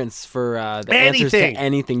your parents for the answers to Anything.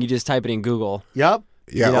 anything. You just type it in Google. Yep.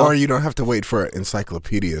 Yeah, You know? or you don't have to wait for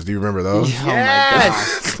encyclopedias. Do you remember those?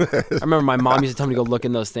 Yes. Oh my god! I remember my mom used to tell me to go look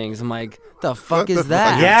in those things. I'm like, the fuck is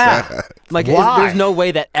that? Yeah. Like, Why? there's no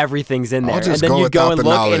way that everything's in there. I'll just and then go you without go and the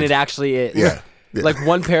look, knowledge. and it actually is. Yeah. Yeah. Like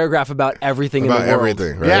one paragraph about everything About in the world.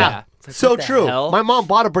 everything, right? Yeah. It's like, So what the true. hell? My mom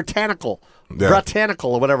bought a Botanical. Yeah.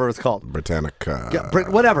 Botanical or whatever it's called. Britannica. Yeah,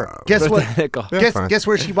 whatever. Guess what? Botanical. Yeah, Guess fine. guess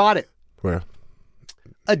where she bought it? Where?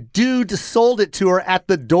 A dude sold it to her at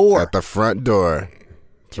the door. At the front door.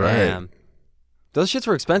 That's right. Damn. Those shits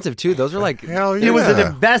were expensive too. Those were like, Hell yeah. It was an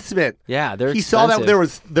investment. yeah, they're He expensive. saw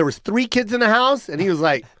that there was 3 kids in the house, and he was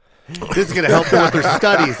like, "This is gonna help them with their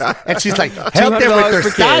studies." And she's like, "Help them with $200 their per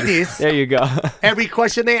kid. studies." There you go. Every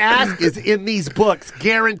question they ask is in these books,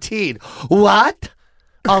 guaranteed. What?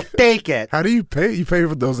 I'll take it. How do you pay? You pay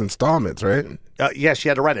for those installments, right? Yeah, she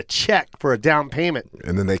had to write a check for a down payment.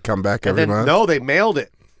 And then they come back And every then month? no, they mailed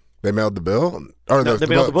it. They mailed the bill? Or No, they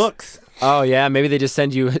mailed the books. Oh yeah, maybe they just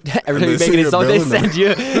send you every time they you send make an you a installment. They bill and send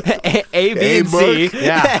you A, B, and C. book.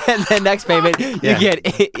 Yeah. And then next payment Yeah. you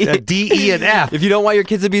get D, E, and F. If you don't want your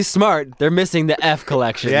kids to be smart, they're missing the F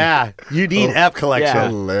collection. Yeah, you need F collection. Yeah.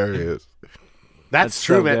 Hilarious. That's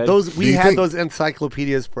so true, man. good. We Do you had think- those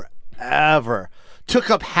encyclopedias forever. Took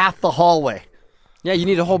up half the hallway. Yeah, you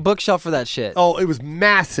need a whole bookshelf for that shit. Oh, it was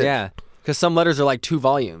massive. Yeah. Because some letters are like 2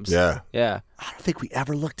 volumes. Yeah. Yeah. I don't think we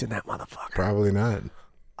ever looked in that motherfucker. Probably not.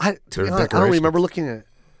 To They're be honest, I don't decorations. remember looking at it.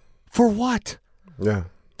 For what? Yeah.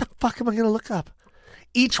 The fuck am I going to look up?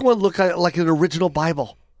 Each one looked like an original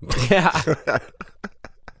Bible, Yeah.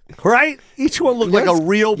 right? Each one looked like a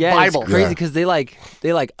real Yeah, Bible. it's crazy Yeah. because they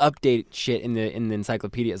update shit in the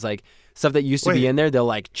encyclopedias. Like stuff that used to be Wait. in there, they'll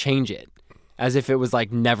like change it as if it was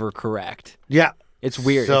like never correct. Yeah. It's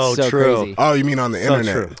weird. So it's so true. crazy. Oh, you mean on the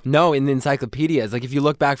internet? true. No, in the encyclopedias. Like if you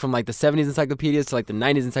look back from like the 70s encyclopedias to like the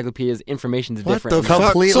 90s encyclopedias, information's What different. the fuck?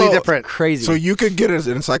 Completely So- different. Crazy. So you could get an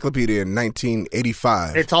encyclopedia in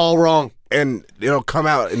 1985, It's all wrong. and it'll come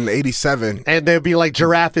out in 87. And they'd be like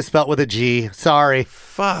giraffe is spelled with a G. Sorry.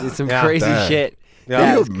 Fuck. It's some Yeah. crazy That. shit.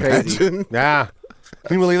 Yeah. That's Can you crazy. imagine? Yeah.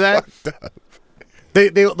 Can you believe that?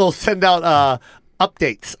 They'll send out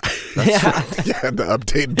updates. Yeah. Yeah, the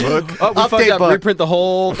update book. Oh, we Update fucked up. book. Reprint the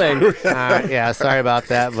whole thing. Yeah, sorry about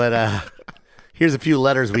that, but here's a few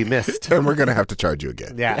letters we missed. And we're gonna have to charge you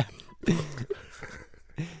again. Yeah.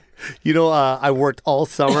 You know, I worked all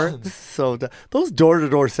summer, so those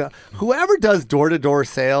door-to-door sales, whoever does door-to-door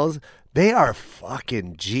sales, they are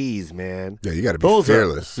fucking G's, man. Yeah, you got to be Those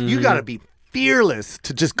fearless. You got to be fearless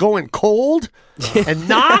to just go in cold and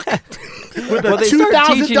knock with Well, a they start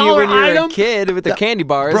teaching you when $2,000 you're item. a kid with the candy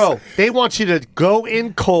bars. Bro, they want you to go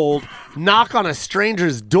in cold, knock on a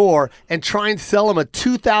stranger's door, and try and sell them a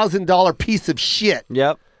 $2,000 piece of shit.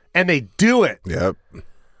 Yep. And they do it. Yep.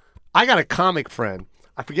 I got a comic friend.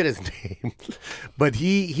 I forget his name, but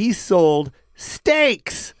he sold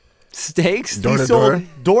steaks. Steaks? Door He to sold door?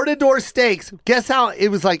 door-to-door steaks. Guess how it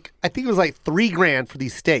was like? I think it was like $3,000 for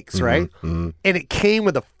these steaks, Mm-hmm, right? And it came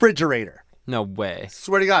with a refrigerator. No way.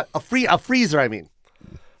 Swear to God, a freezer. I mean,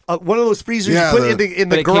 one of those freezers Yeah, you put the- in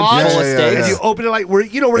But the it came garage, full of steaks? and you open it like where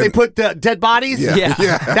they put dead bodies. Yeah.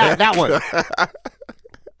 Yeah. That one.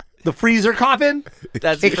 The freezer coffin.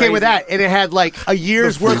 That's It came with crazy. that, and it had like a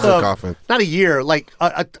year's The worth freezer of coffin. not a year, like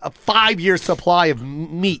a 5-year supply of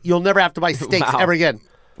meat. You'll never have to buy steaks Wow. ever again.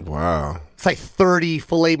 Wow. It's like 30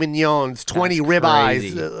 filet mignons, 20 That's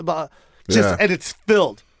ribeyes, crazy. and it's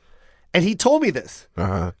filled. And he told me this.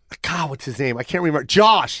 Uh-huh. God, what's his name? I can't remember.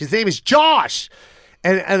 Josh. His name is Josh.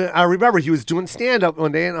 And I remember he was doing stand-up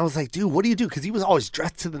one day, and I was like, dude, what do you do? Because he was always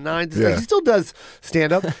dressed to the nines. Yeah. Like, he still does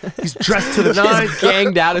stand-up. He's dressed to the nines. He's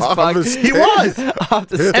ganged out as fuck. his He was. Off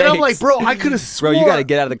the steaks. And I'm like, bro, I could have Bro, sworn. you got to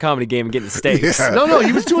get out of the comedy game and get into steaks. Yeah. No,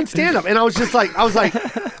 he was doing stand-up. And I was like,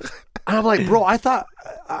 I'm like, bro, I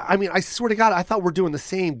swear to God, I thought we're doing the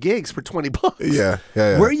same gigs for $20. Yeah.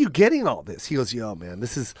 Where are you getting all this? He goes, yo, man,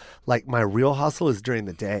 this is like my real hustle is during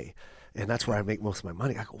the day. And that's where I make most of my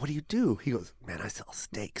money. I go, what do you do? He goes, man, I sell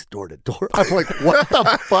steaks door to door. I'm like, what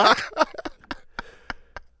the fuck?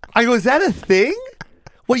 I go, is that a thing?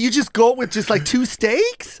 Well, you just go with just like 2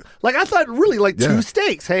 steaks? Like, I thought really like 2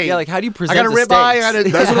 steaks. Hey, Yeah, like, how do you I present got a the ribeye. I steaks? got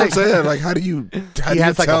a, That's what I'm saying. Like, how do you He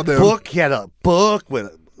has like tell a them? book. He had a book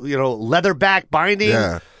with, leatherback binding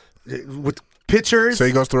Yeah. with pictures. So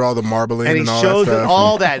he goes through all the marbling and and, he all shows that it stuff.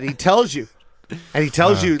 all that. And he tells you. And he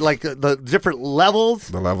tells you like the different levels.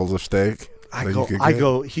 The levels of steak. I that go, you could I get.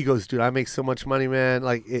 go, he goes, dude, I make so much money, man.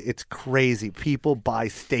 Like, it's crazy. People buy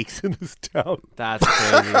steaks in this town. That's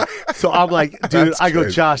crazy. So I'm like, dude, That's I go,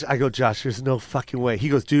 crazy. Josh, there's no fucking way. He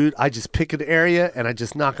goes, dude, I just pick an area and I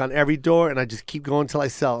just knock on every door and I just keep going until I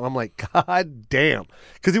sell. And I'm like, God damn.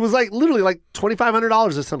 Because it was like literally like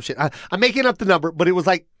 $2,500 or some shit. I'm making up the number, but it was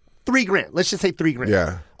like $3,000. Let's just say $3,000.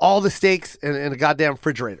 Yeah. All the steaks and a goddamn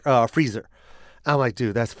freezer. I'm like,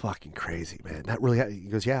 dude, that's fucking crazy, man. That really. He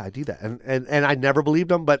goes, yeah, I do that, and I never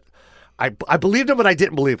believed him, but I believed him, but I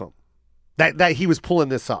didn't believe him that he was pulling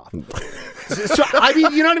this off. So I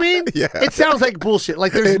mean, you know what I mean? Yeah. It sounds like bullshit.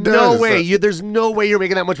 Like there's It no does. way. There's no way you're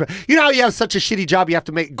making that much money. You know how you have such a shitty job, you have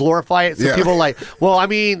to glorify it. So Yeah. people are like, well, I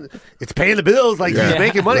mean, it's paying the bills. Like Yeah. he's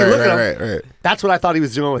making money. Right, Look at right, him. right. That's what I thought he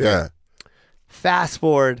was doing with Yeah. it. Fast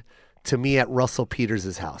forward to me at Russell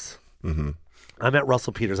Peters' house. Mm-hmm. I met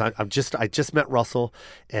Russell Peters. I just met Russell,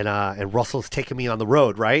 and Russell's taking me on the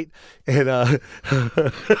road, right? And I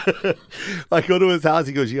go to his house.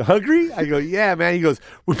 He goes, "You hungry?" I go, "Yeah, man." He goes,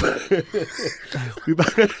 "We're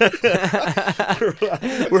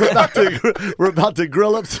about to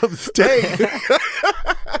grill up some steak."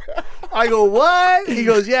 I go, what? He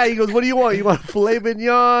goes, yeah. He goes, what do you want? You want a filet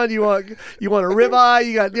mignon? You want a ribeye?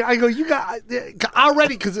 You got? I go, you got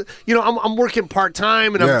already because I'm working part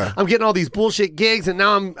time and Yeah. I'm getting all these bullshit gigs and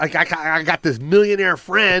now I got this millionaire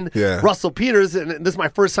friend, Yeah. Russell Peters, and this is my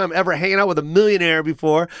first time ever hanging out with a millionaire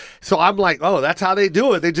before. So I'm like, oh, that's how they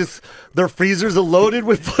do it. Their freezers are loaded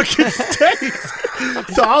with fucking steaks.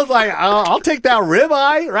 So I was like, I'll take that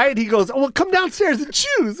ribeye, right? He goes, oh, well, come downstairs and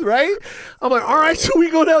choose, right? I'm like, all right. So we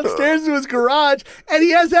go downstairs to his garage, and he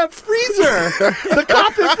has that freezer, the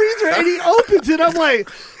coffin freezer, and he opens it. I'm like,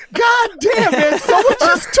 God damn, man, someone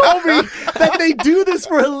just told me that they do this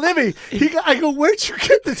for a living. I go, where'd you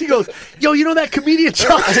get this? He goes, yo, you know that comedian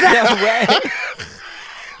Josh? No way.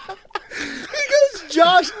 He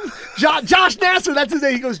goes, Josh Nasser, that's his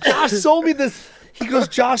name. He goes, Josh sold me this. He goes,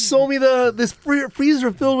 Josh sold me this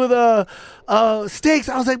freezer filled with steaks.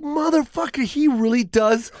 I was like, motherfucker, he really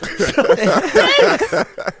does. Steaks.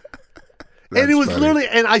 And it was funny. literally,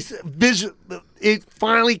 and it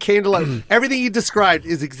finally came to life. Everything you described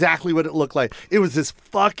is exactly what it looked like. It was this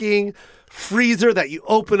fucking freezer that you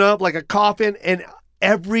open up like a coffin, and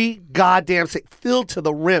every goddamn steak filled to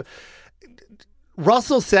the rim.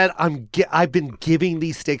 Russell said, I've been giving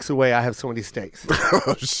these steaks away. I have so many steaks.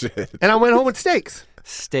 Oh, shit. And I went home with steaks.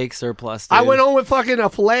 Steak surplus, dude. I went home with fucking a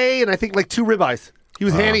filet and I think like 2 ribeyes. He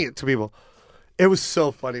was handing it to people. It was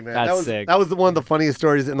so funny, man. That's sick. That was one of the funniest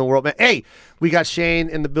stories in the world, man. Hey, we got Shane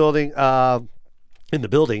in the building.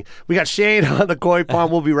 We got Shane on the koi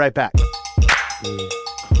pond. We'll be right back.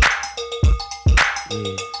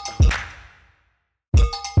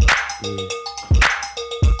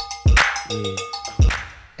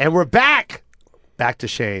 And we're back. Back to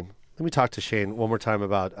Shane. Let me talk to Shane one more time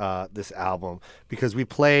about this album because we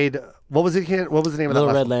played. What was it again? What was the name of that?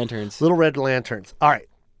 Little Red one? Lanterns. Little Red Lanterns. All right.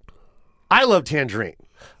 I love Tangerine.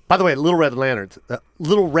 By the way, Little Red Lanterns.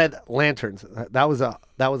 That was a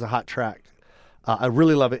hot track. I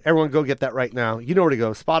really love it. Everyone go get that right now. You know where to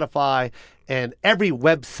go. Spotify and every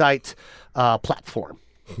website platform.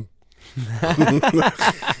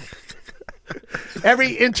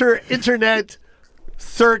 Every internet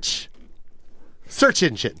search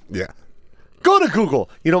engine. Yeah. Go to Google.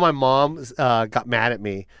 You know, my mom got mad at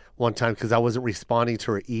me one time because I wasn't responding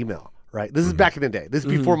to her email. Right. This is back in the day. This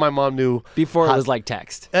is before my mom knew. Before it was like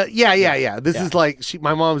text. Yeah. This is like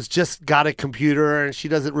my mom's just got a computer and she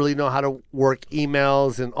doesn't really know how to work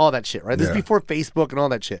emails and all that shit. Right. This is before Facebook and all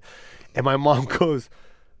that shit. And my mom goes,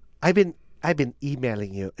 I've been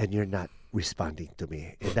emailing you and you're not responding to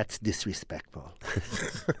me, and that's disrespectful.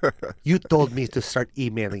 You told me to start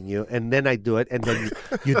emailing you, and then I do it, and then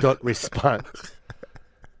you don't respond.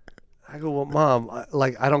 I go, well, Mom,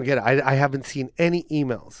 I don't get it. I haven't seen any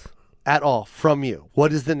emails at all from you.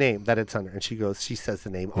 What is the name that it's under? And she says the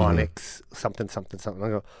name Onyx, something. I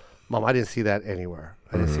go, Mom, I didn't see that anywhere.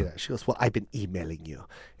 I didn't see that. She goes, well, I've been emailing you,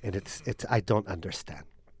 and it's I don't understand.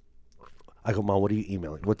 I go, Mom, what are you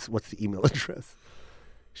emailing? What's the email address?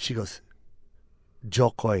 She goes,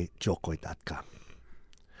 jokoi.com.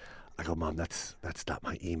 I go, Mom, that's not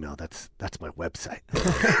my email. That's my website.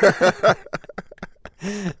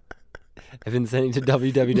 I've been sending to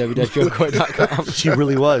www.jokoi.com. She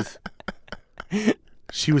really was.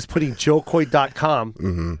 She was putting jokoi.com.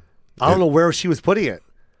 Mm-hmm. I don't know where she was putting it.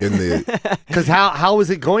 Because how was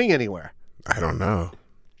it going anywhere? I don't know.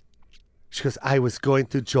 She goes, I was going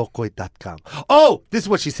to jokoi.com. Oh, this is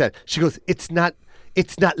what she said. She goes, it's not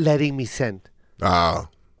letting me send. Oh.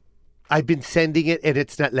 I've been sending it and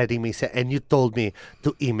it's not letting me send. And you told me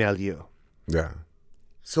to email you. Yeah.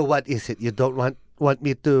 So what is it? You don't want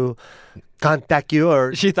me to contact you,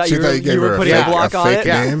 or She thought She you thought were, you gave you her were a putting fake, a block on it.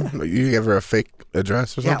 name? You gave her a fake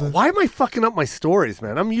address or yeah? something? Why am I fucking up my stories,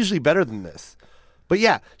 man? I'm usually better than this. But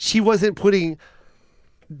yeah, she wasn't putting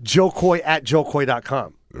jokoi at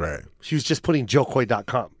jokoi.com. Right. She was just putting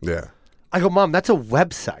jokoi.com. Yeah. I go, Mom, that's a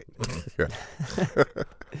website. Yeah.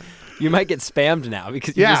 You might get spammed now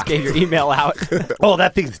because you just gave your email out. Oh,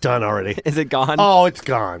 that thing's done already. Is it gone? Oh, it's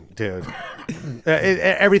gone, dude.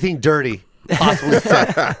 Everything dirty, possibly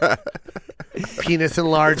said. Penis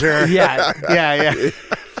enlarger. Yeah.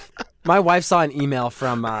 My wife saw an email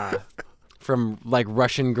from like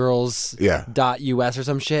Russian girls .us or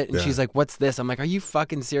some shit, and she's like, "What's this?" I'm like, "Are you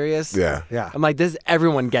fucking serious?" Yeah. Yeah. I'm like,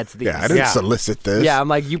 everyone gets these. Yeah, I didn't solicit this. Yeah, I'm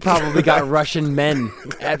like, you probably got Russian men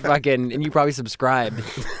at fucking, and you probably subscribed.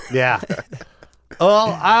 Yeah.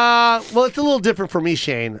 Well, it's a little different for me,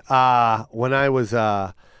 Shane. When I was,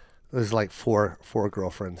 it was like four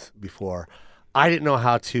girlfriends before. I didn't know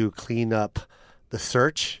how to clean up the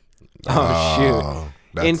search. Oh shoot.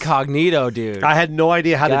 Incognito, dude. I had no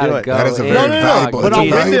idea how to do it. That is a very valuable, But on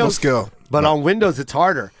valuable Windows, skill. But on Windows, it's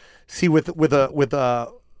harder. See, with an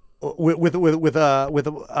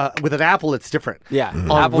Apple, it's different. Yeah,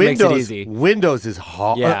 On Apple Windows, makes it easy. Windows is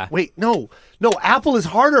hard. Yeah. Wait, no, Apple is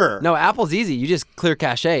harder. No, Apple's easy. You just clear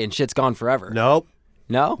cache and shit's gone forever. Nope.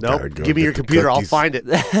 No? Nope. Gotta go Give me get your the computer. I'll cookies. find it.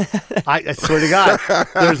 I swear to God,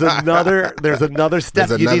 there's another step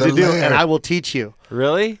There's you need to another do, layer. and I will teach you,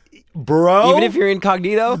 Really? bro. Even if you're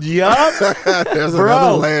incognito? Yup. There's Bro,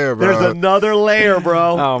 another layer, bro. There's another layer,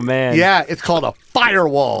 bro. Oh, man. Yeah, it's called a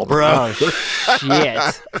firewall, bro. Oh,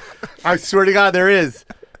 shit. I swear to God, there is.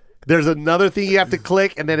 There's another thing you have to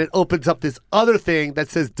click, and then it opens up this other thing that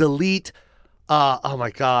says delete. Oh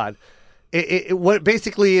my God. What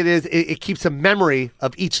basically it is, it keeps a memory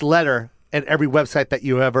of each letter and every website that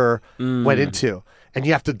you ever went into, and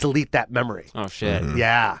you have to delete that memory. Oh, shit.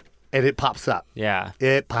 Yeah. and it pops up. Yeah.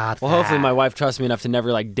 It pops. Well, hopefully up. my wife trusts me enough to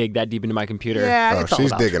never like dig that deep into my computer. Yeah, Oh, it's all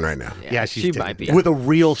she's about digging you. right now. Yeah, she's she digging. might be. With a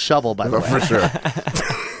real shovel, by the way. For sure.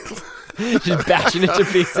 She's bashing it to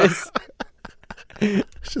pieces.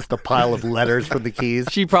 It's just a pile of letters from the keys.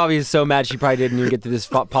 She probably is so mad she probably didn't even get to this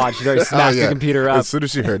pod. She's already smashed the computer up. As soon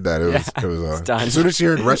as she heard that, it was done. As soon as she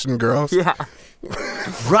heard Russian girls, Yeah.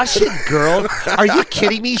 Russian girl? Are you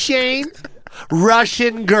kidding me, Shane?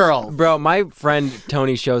 Russian girl. Bro, my friend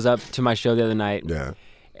Tony shows up to my show the other night. yeah.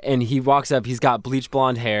 And he walks up. He's got bleach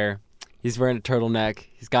blonde hair. He's wearing a turtleneck.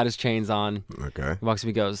 He's got his chains on. Okay. He walks up.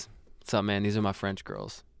 He goes, "What's up, man? These are my French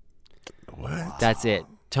girls." What? That's it.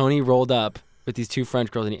 Tony rolled up with these two French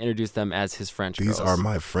girls, and he introduced them as his French girls. These are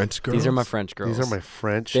my French girls. These are my French girls. These are my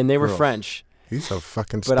French. And they were girls. French. He's a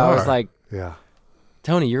fucking But star. I was like, Yeah.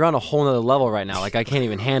 Tony, you're on a whole nother level right now. Like, I can't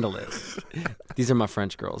even handle it. These are my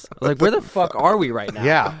French girls. I was like, where the fuck are we right now?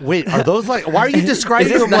 Yeah. Wait, are those like? Why are you Is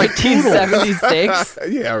describing this them like poodles? 1976?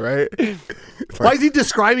 yeah, right. Why is he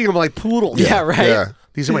describing them like poodles? Yeah, right? Yeah.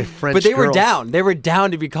 These are my French. But they were girls. down. They were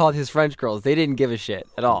down to be called his French girls. They didn't give a shit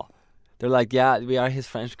at all. They're like, yeah, we are his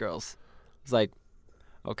French girls. It's like,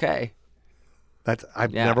 okay. I've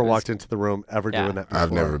Yeah, never it was- walked into the room ever Yeah. doing that before.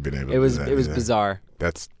 I've never been able to It was do that. it was either. bizarre.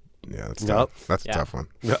 That's Nope. tough. That's Yeah. a tough one.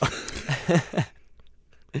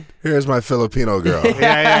 Here's my Filipino girl.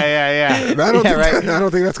 Yeah. I don't Yeah, think right. I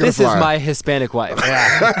don't think that's gonna This fly. is my Hispanic wife.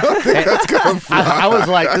 I was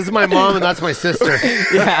like, this is my mom and that's my sister.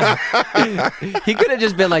 Yeah. He could have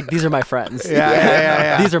just been like, these are my friends.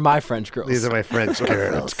 Yeah. These are my French girls. These are my French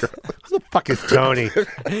girls. Who the fuck is Tony?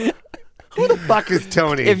 Who the fuck is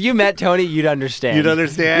Tony? If you met Tony, you'd understand. You'd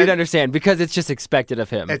understand? You'd understand because it's just expected of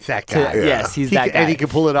him. It's that guy. Yeah. Yes, he's He that can- guy. and he can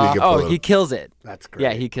pull it off. can Oh, pull it. he kills it. That's great.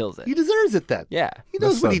 Yeah, he kills it. He deserves it then. Yeah. He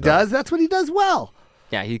knows That's what so he dope. does. That's what he does well.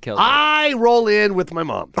 Yeah, he kills it. I roll in with my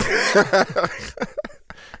mom.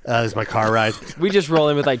 This is my car ride. We just roll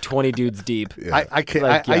in with like 20 dudes deep. Yeah. Like,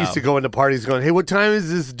 I yo. used to go into parties going, hey, what time is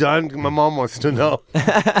this done? My mom wants to know.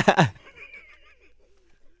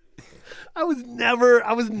 I was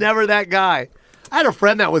never that guy. I had a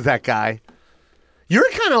friend that was that guy. You're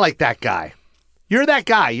kind of like that guy. You're that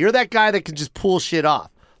guy. You're that guy that can just pull shit off.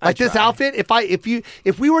 Like this outfit,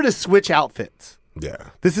 if we were to switch outfits, Yeah.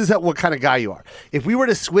 this is what kind of guy you are. If we were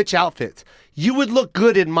to switch outfits, you would look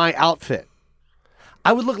good in my outfit.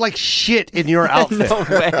 I would look like shit in your outfit. No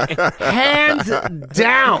way. Hands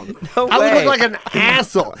down. No I would way. look like an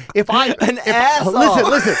asshole. asshole.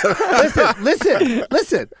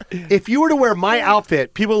 Listen. If you were to wear my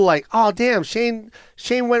outfit, people are like, oh damn, Shane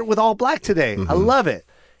went with all black today. I love it.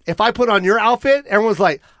 If I put on your outfit, everyone's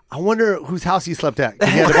like, I wonder whose house he slept at. He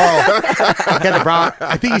had to borrow.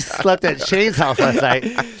 I think he slept at Shane's house last night.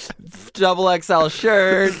 Double XL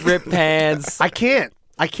shirt, ripped pants. I can't.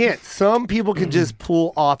 Some people can just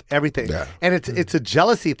pull off everything. Yeah. And it's a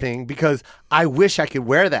jealousy thing because I wish I could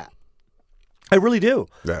wear that. I really do.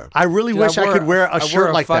 Yeah. I really Dude, wish I could wear a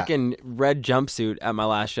shirt like I wore a that. fucking red jumpsuit at my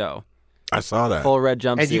last show. I saw that. Full red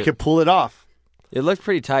jumpsuit. And you could pull it off. It looked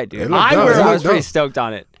pretty tight, dude. It looked I dope. wear- It I looked was pretty dope. stoked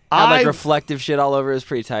on it. Had like I- reflective shit all over. It was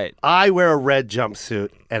pretty tight. I wear a red jumpsuit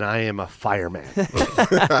and I am a fireman.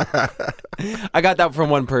 I got that from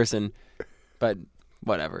one person, but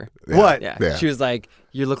whatever. What? Yeah. Yeah. She was like,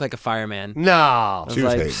 "You look like a fireman." No. She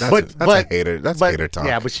was like- hate. That's a hater. That's hater talk.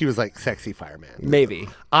 Yeah, but she was like sexy fireman. Maybe.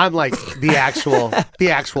 I'm like the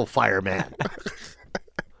actual fireman.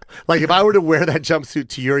 Like if I were to wear that jumpsuit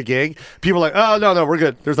to your gig, people are like, oh no, we're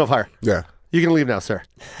good. There's no fire. Yeah. You can leave now, sir.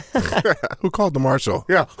 Who called the marshal?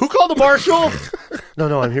 Yeah. Who called the marshal?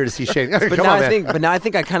 No, I'm here to see Shane. But Come now on, man. I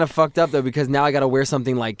think I kind of fucked up though because now I got to wear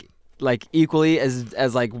something like equally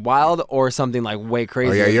as like wild or something like way Oh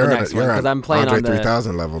crazy. yeah, you're the on next one because I'm playing Andre on the.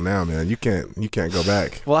 3000 level now, man. You can't go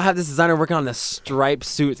back. Well, I have this designer working on this striped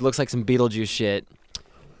suit. It looks like some Beetlejuice shit.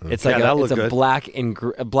 It's Yeah, like that'll it's a look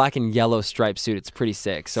good. black and yellow striped suit. It's pretty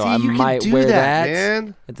sick. So See, I you can might do wear that, that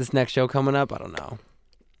man. at this next show coming up. I don't know.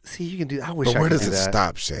 See, you can do. I wish But I where could does do it that.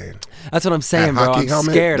 stop, Shane? That's what I'm saying, bro. hockey I'm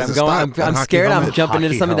helmet? scared. Does I'm it going. stop I'm, at I'm hockey scared. I'm helmet? jumping into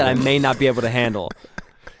Hockey something that I helmet. may not be able to handle.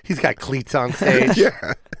 He's got cleats on stage. Yeah.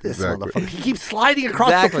 This Exactly. motherfucker. He keeps sliding across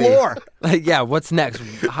Exactly. the floor. Like, yeah. What's next?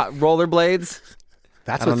 Rollerblades?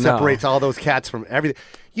 That's I what don't know. separates all those cats from everything.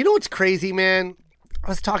 You know what's crazy, man? I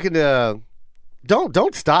was talking to.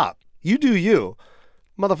 Don't stop. You do you.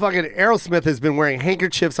 Motherfucking Aerosmith has been wearing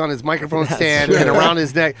handkerchiefs on his microphone stand and around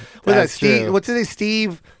his neck. What's That's that? Steve? true. What's his name?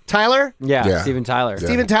 Steve Tyler? Yeah. Steven Tyler. Yeah.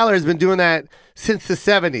 Steven Tyler has been doing that since the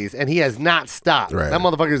 70s, and he has not stopped. Right. That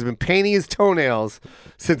motherfucker has been painting his toenails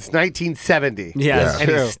since 1970. Yeah, Yeah. And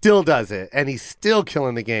true. he still does it, and he's still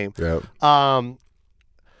killing the game. Yep.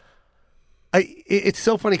 It's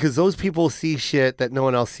so funny because those people see shit that no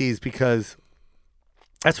one else sees because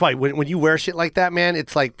that's why when you wear shit like that, man,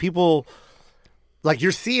 it's like people, like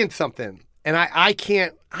you're seeing something. And I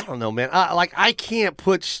can't, I don't know, man. I can't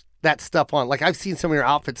put that stuff on. Like I've seen some of your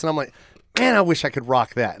outfits and I'm like, man, I wish I could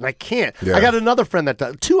rock that. And I can't. Yeah. I got another friend that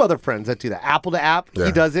does, 2 other friends that do that. Apple to App,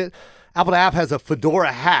 he does it. Apple to App has a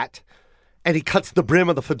fedora hat and he cuts the brim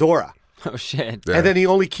of the fedora. Oh, shit. Yeah. And then he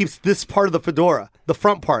only keeps this part of the fedora, the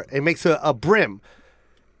front part, and makes a brim.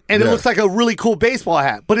 And it looks like a really cool baseball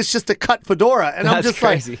hat, but it's just a cut fedora. And I'm just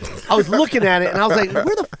crazy. Like, I was looking at it and I was like,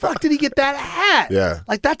 where the fuck did he get that hat? Yeah.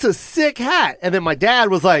 Like, that's a sick hat. And then my dad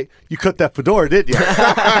was like, you cut that fedora, didn't you? And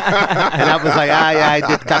I was like, yeah, I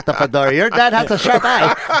did cut the fedora. Your dad has a sharp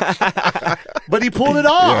eye. But he pulled it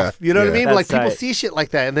off. You know what I mean? Like, people see shit like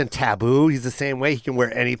that. And then Taboo, he's the same way. He can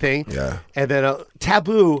wear anything. Yeah. And then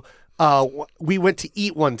Taboo... we went to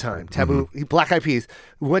eat one time. Taboo, Black Eyed Peas.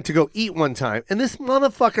 We went to go eat one time, and this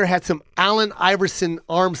motherfucker had some Allen Iverson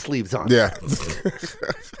arm sleeves on. Yeah.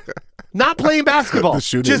 Not playing basketball. The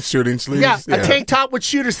shooting sleeves? Yeah, a tank top with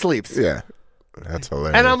shooter sleeves. Yeah. That's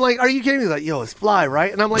hilarious. And I'm like, are you kidding me? He's like, yo, it's fly,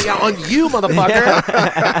 right? And I'm like, yeah, on you,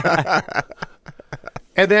 motherfucker.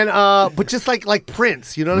 And then, but just like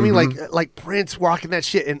Prince, you know what I mean? Like Prince rocking that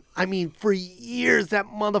shit. And I mean, for years, that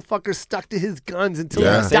mother stuck to his guns until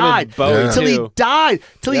he died. Until he died.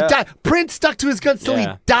 Till he died. Prince stuck to his guns till he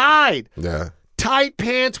died. Yeah. Tight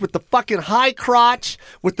pants with the fucking high crotch,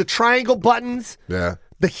 with the triangle buttons. Yeah.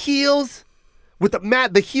 The heels. With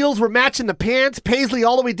the heels were matching the pants, Paisley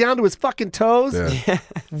all the way down to his fucking toes. Yeah.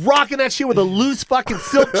 Rocking that shit with a loose fucking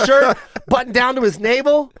silk shirt, buttoned down to his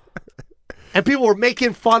navel. And people were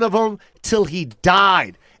making fun of him till he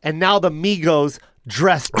died. And now the Migos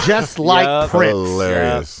dress just like Prince.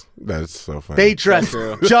 Hilarious. That's so funny. They dress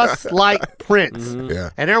just like Prince. Yeah.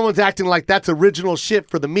 And everyone's acting like that's original shit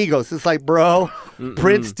for the Migos. It's like, bro,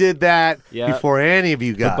 Prince did that before any of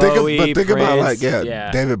you guys. But think about like,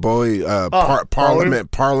 David Bowie,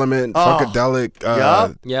 Parliament,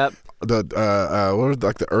 Funkadelic. Yep. The what was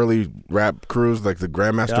like the early rap crews, like the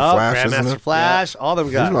Grandmaster Flash, Grandmaster Flash, all them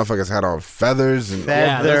guys. These motherfuckers had on feathers and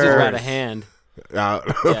yeah, those are out of hand.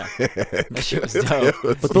 That shit was dope.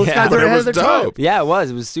 But those guys are ahead of their time. Yeah, it was.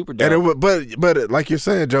 It was super dope. And but like you're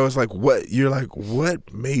saying, Joe, it's like what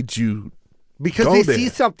made you? Because go they there? see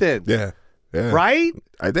something. Yeah. Right?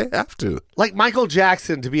 They have to. Like Michael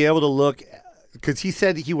Jackson to be able to look, because he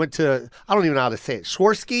said he went to, I don't even know how to say it,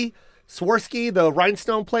 Swarovski, the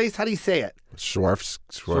rhinestone place. How do you say it?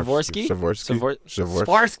 Swarovski?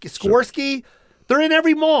 Swarovski. They're in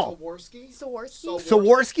every mall.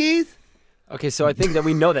 Swarovskis. Okay, so I think that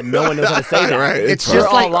we know that no one knows how to say that. Right. It's We're just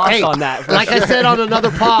all like, lost on that. Like I said on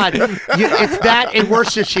another pod, it's that and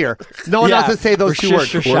Worcestershire. No one else to say those 2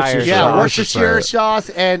 words. Worcestershire sauce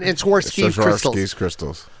and Swarovski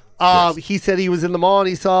crystals. He said he was in the mall and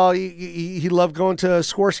he saw he loved going to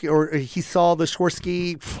Swarovski, or he saw the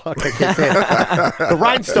Swarovski. Fuck, I can't say it. The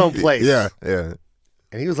rhinestone place. Yeah.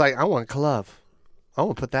 And he was like, I want a glove. I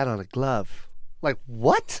want to put that on a glove. Like,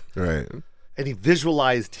 what? Right. And he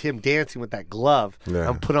visualized him dancing with that glove. Yeah.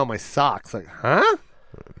 I'm put on my socks. Like, huh?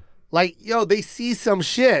 Like, yo, they see some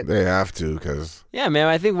shit. They have to, because... Yeah, man,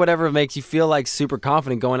 I think whatever makes you feel like super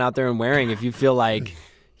confident going out there and wearing, if you feel like,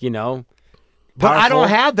 powerful. But I don't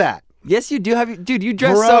have that. Yes, you do have. Dude, you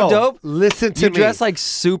dress bro, so dope. Listen to me. You dress like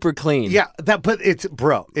super clean. Yeah, but it's,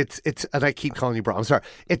 bro, it's, and I keep calling you bro. I'm sorry.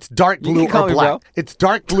 It's dark blue call or me black. bro. It's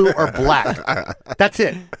dark blue or black. That's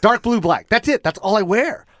it. Dark blue, black. That's it. That's all I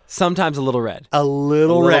wear. Sometimes a little red. A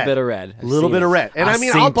little bit of red. A little bit of red. And I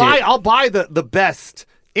mean, I'll buy the best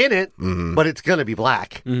in it, but it's gonna be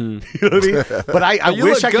black. You know what I mean? But I you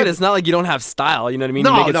wish look I good. could. It's not like you don't have style. You know what I mean?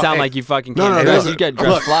 No, you make it sound like you fucking can't. You get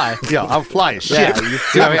dressed fly. Yeah, I'm fly as shit. Yeah, you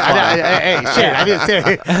super hey, shit! I didn't say.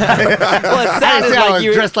 Well, it sounded I like was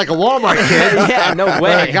you dressed like a Walmart kid. Yeah, no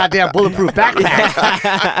way. With a goddamn bulletproof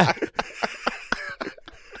backpack.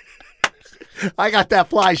 I got that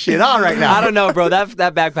fly shit on right now. I don't know, bro. That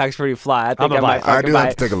backpack's pretty fly. I think I might I fucking do buy have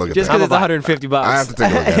it. to take a look at Just that. because it's $150. I have to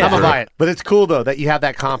take a look at that. I'm gonna buy it. But it's cool though that you have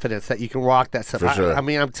that confidence that you can rock that stuff. For sure. I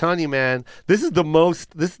mean, I'm telling you, man, this is the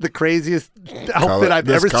craziest outfit I've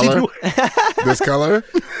ever seen you wear. This color?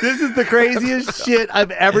 This is the craziest shit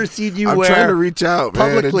I've ever seen you I'm wear. trying to reach out,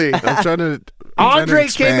 man. publicly. I'm trying to. Andre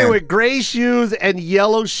came in with gray shoes and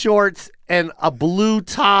yellow shorts and a blue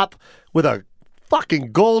top with a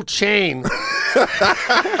fucking gold chain.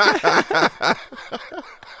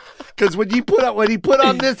 Because when he put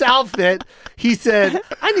on this outfit, he said,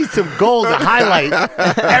 "I need some gold to highlight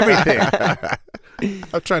everything."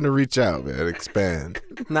 I'm trying to reach out, man. Expand.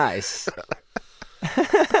 Nice.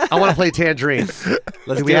 I want to play Tangerine.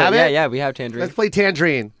 Let's Do we have it? Yeah, we have Tangerine. Let's play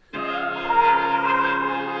Tangerine.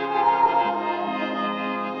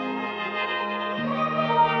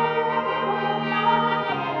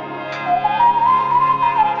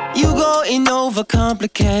 You going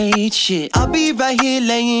overcomplicate shit. I'll be right here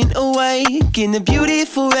laying awake in the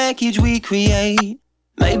beautiful wreckage we create.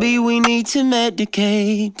 Maybe we need to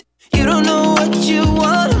medicate. You don't know what you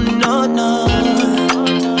want, no.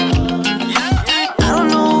 I don't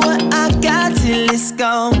know what I got till it's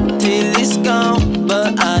gone,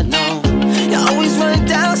 but I know you always run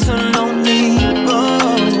down some lonely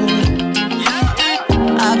road.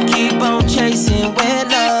 I keep on chasing where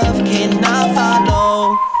love cannot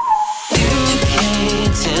follow. You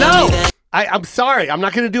can't tell me that. I'm sorry. I'm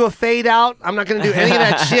not going to do a fade out. I'm not going to do any of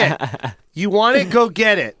that shit. You want it? Go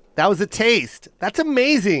get it. That was a taste. That's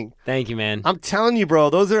amazing. Thank you, man. I'm telling you, bro.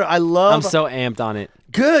 I love. I'm so amped on it.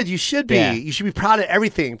 Good. You should be. Yeah. You should be proud of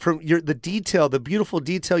everything from the detail, the beautiful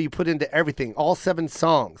detail you put into everything. All 7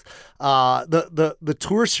 songs, the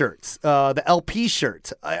tour shirts, the LP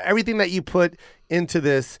shirts, everything that you put into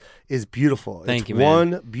this is beautiful. Thank it's you,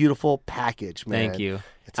 man. One beautiful package, man. Thank you.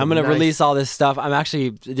 It's I'm going to nice- release all this stuff. I'm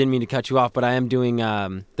actually, didn't mean to cut you off, but I am doing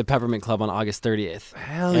the Peppermint Club on August 30th.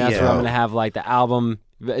 Hell And that's yeah. where I'm going to have like the album.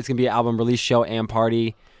 It's going to be an album release show and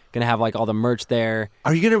party. Going to have like all the merch there.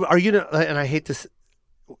 Are you gonna? And I hate this.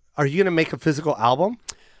 Are you gonna make a physical album?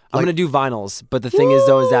 I'm going to do vinyls, but the thing is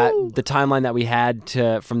though is that the timeline that we had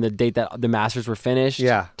from the date that the masters were finished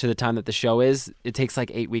to the time that the show is, it takes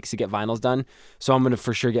like 8 weeks to get vinyls done. So I'm going to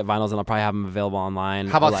for sure get vinyls and I'll probably have them available online.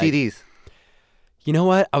 How about like, CDs? You know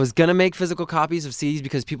what? I was going to make physical copies of CDs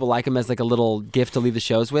because people like them as like a little gift to leave the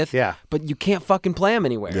shows with. Yeah. But you can't fucking play them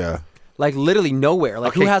anywhere. Yeah. Like literally nowhere.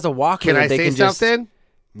 Like who Okay, has a Walkman Can I that they say can something?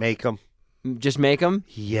 Make them. just make them?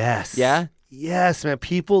 Yes. Yeah? Yes, man.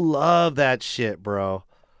 People love that shit, bro.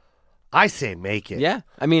 I say make it. Yeah.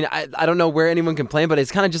 I mean, I don't know where anyone can play 'em, but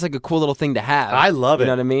it's kind of just like a cool little thing to have. I love it. You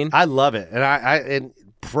know what I mean? I love it. And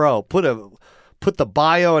bro, put the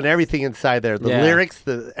bio and everything inside there. The Yeah. lyrics,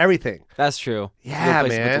 everything. That's true. Yeah, Good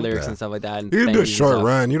place to put man. the lyrics and stuff like that. And You can do a thank you short and stuff.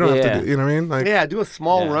 run. You don't have Yeah. to do, you know what I mean? Like, Yeah, do a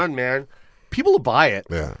small Yeah. run, man. People will buy it.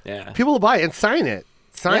 yeah. Yeah. People will buy it and sign it.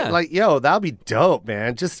 Yeah. Like, yo, that'll be dope,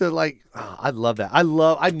 man. Just to like, I love that.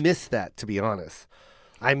 I miss that, to be honest.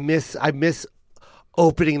 I miss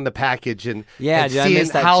opening the package and Yeah, and dude, I seeing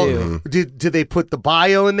miss that how too. did they put the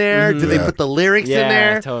bio in there? Did they Yeah. put the lyrics in Yeah,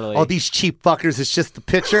 there? totally. Oh, these cheap fuckers! It's just the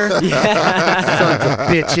picture. Sons of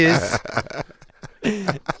bitches.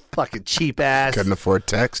 Fucking cheap ass. Couldn't afford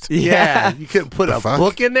text. Yeah, you couldn't put a fuck?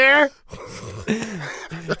 book in there.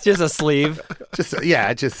 It's just a sleeve. Just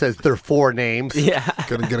it just says their 4 names. Yeah.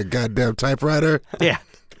 Couldn't get a goddamn typewriter. Yeah.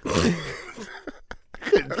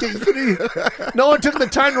 No one took the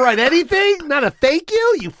time to write anything? Not a thank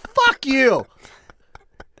you? You fuck you.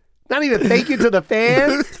 Not even thank you to the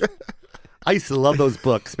fans? I used to love those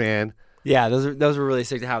books, man. Yeah, those were really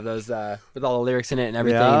sick to have those with all the lyrics in it and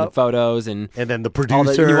everything, Yeah. and the photos and And then the all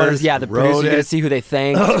the producers. the producer, you wrote get to it. see who they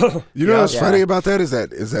thank. You know what's Yeah. funny about that is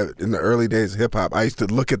that in the early days of hip hop, I used to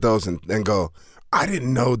look at those and go, I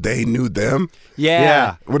didn't know they knew them.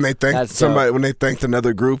 Yeah. When they thanked That's somebody, dope. when they thanked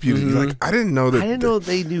another group, you're like, I didn't know that. I didn't know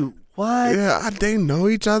they knew what. Yeah, they know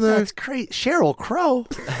each other. That's great. Sheryl Crow.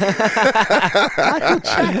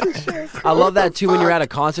 I love that too when you're at a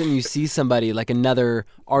concert and you see somebody like another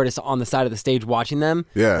artist on the side of the stage watching them.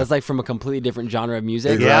 Yeah. That's like from a completely different genre of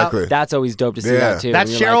music. Exactly. That's always dope to see Yeah. that too. That's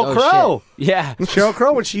when you're Sheryl like, oh, Crow. shit. Yeah. Sheryl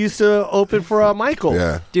Crow when she used to open for Michael.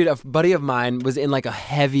 Yeah. Dude, a buddy of mine was in like a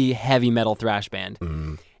heavy metal thrash band,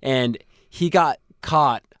 and he got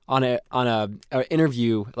caught on a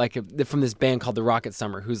interview like from this band called the Rocket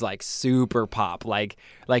Summer, who's like super pop, like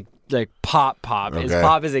pop, as Okay.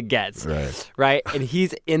 pop as it gets, right? And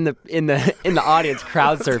he's in the audience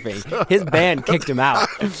crowd surfing. His band kicked him out.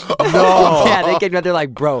 No, yeah, they kicked him out. They're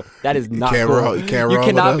like, bro, that is not can't cool. roll- you can't roll with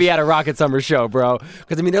cannot us." be at a Rocket Summer show, bro.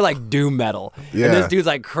 Because I mean, they're like doom metal, Yeah. and this dude's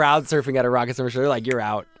like crowd surfing at a Rocket Summer show. They're like, you're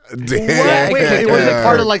out. Damn. Yeah, Wait, was it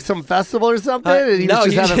part of like some festival or something? And he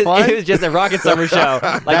was just having fun? It was just a Rocket Summer show.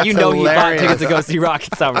 Like, That's you know, he bought hilarious. tickets to go see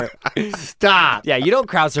Rocket Summer. Stop. Yeah, you don't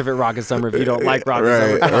crowd surf at Rocket Summer if you don't like Rocket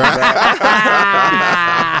Right, Summer.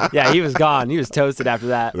 Yeah, he was gone. He was toasted after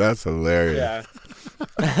that. That's hilarious.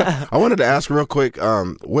 Yeah. I wanted to ask real quick,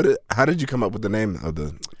 how did you come up with the name of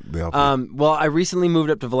the LP? Well, I recently moved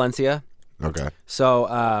up to Valencia, Okay.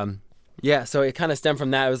 so yeah, so it kind of stemmed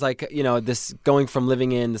from that. It was like, you know, this going from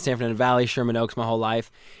living in the San Fernando Valley, Sherman Oaks, my whole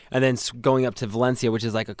life, and then going up to Valencia, which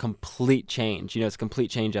is like a complete change. You know, it's a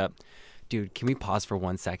complete change up dude, can we pause for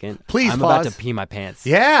 1 second? Please I'm pause. about to pee my pants.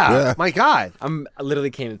 Yeah. My God. I literally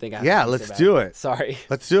can't even think. I have Yeah, to let's so bad. do it. Sorry.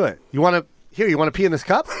 Let's do it. You want to pee in this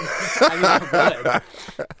cup? I mean, I'm good.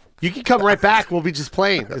 You can come right back. We'll be just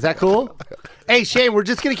playing. Is that cool? Hey, Shane, we're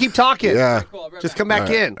just going to keep talking. Yeah. Cool, I'll be right Just back. come back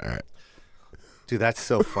in. All right. Dude, that's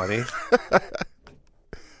so funny.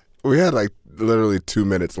 We had like literally 2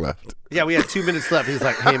 minutes left. Yeah, we had 2 minutes left. He's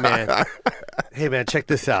like, hey, man, check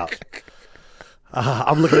this out.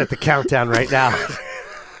 I'm looking at the countdown right now.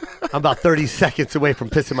 I'm about 30 seconds away from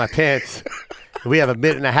pissing my pants. We have a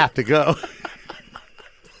minute and a half to go.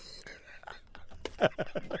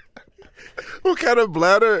 What kind of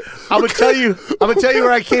bladder? I'm gonna tell you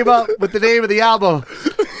where I came up with the name of the album.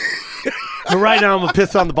 But right now, I'm gonna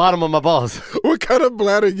piss on the bottom of my balls. What kind of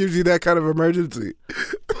bladder gives you that kind of emergency?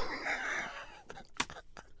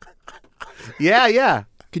 Yeah.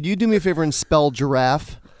 Could you do me a favor and spell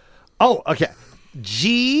giraffe? Oh, okay.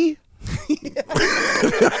 G.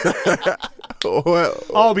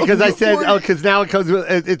 Oh, because I said, because now it comes with,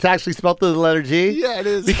 it's actually spelled with the letter G? Yeah, it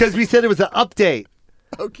is. Because we said it was an update.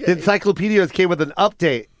 Okay. The encyclopedias came with an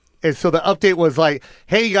update. And so the update was like,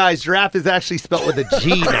 hey guys, giraffe is actually spelled with a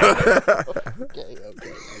G now.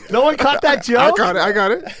 Okay. No one caught that joke? I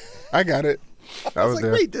got it. I was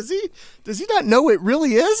like, wait, does he not know it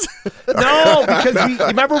really is? No, because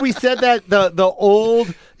remember we said that the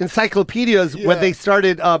old encyclopedias, when they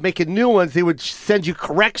started making new ones, they would send you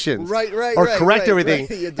corrections. Right, Or correct everything.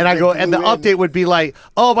 right. You had to And I go, and the glue in. update would be like,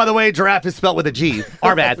 oh, by the way, giraffe is spelled with a G.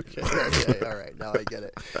 Our bad. Okay, all right, now I get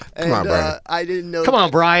it. And, on, Brian. I didn't know. Come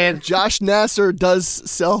on, Brian. Josh Nasser does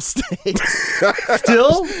sell steaks.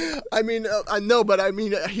 Still? I mean, I know, but I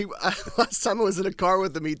mean, last time I was in a car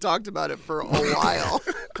with him, he talked about it for a while.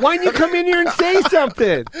 Why didn't you come in here and say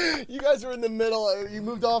something? You guys were in the middle. You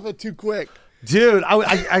moved off it too quick. Dude,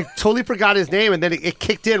 I totally forgot his name, and then it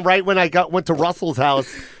kicked in right when I went to Russell's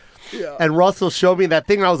house. Yeah. And Russell showed me that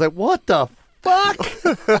thing, and I was like, what the fuck?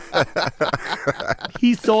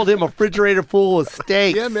 He sold him a refrigerator full of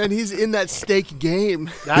steaks. Yeah, man, he's in that steak game.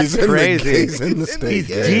 That's He's crazy. He's in the state. He's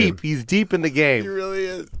deep. He's deep in the He game. really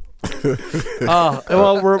is.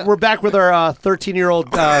 Well, we're back with our 13-year-old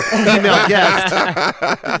female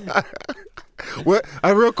guest. What?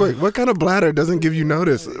 Real quick, what kind of bladder doesn't give you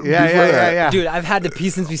notice? before that? Yeah. Dude, I've had to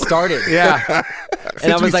pee since we started. Yeah.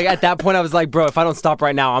 And I was like, at that point, I was like, bro, if I don't stop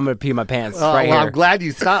right now, I'm going to pee my pants right well, here. I'm glad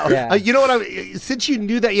you stopped. Yeah. You know what? Since you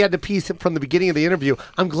knew that you had to pee from the beginning of the interview,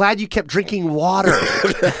 I'm glad you kept drinking water.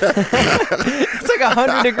 It's like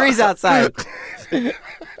 100 degrees outside.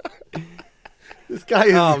 This guy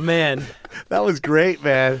is. Oh, man. That was great,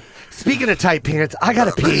 man. Speaking of tight pants, I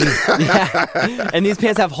gotta pee. Yeah. And these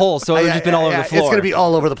pants have holes, so it's just been all over the floor. It's gonna be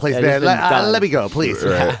all over the place, Yeah, man. it's been done. Let me go, please.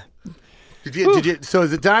 Right. Did you? So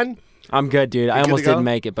is it done? I'm good, dude. I good almost to go? didn't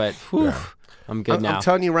make it, but whew, I'm good now. I'm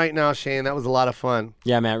telling you right now, Shane, that was a lot of fun.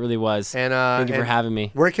 Yeah, man, it really was. And Thank you for and having me.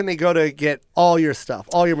 Where can they go to get all your stuff,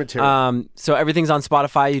 all your material? So everything's on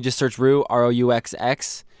Spotify. You just search Rue,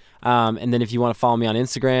 ROUXX. And then if you want to follow me on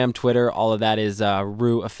Instagram, Twitter, all of that is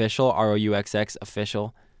Rue Official, ROUXX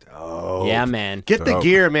Official. Oh. Yeah, man. Get the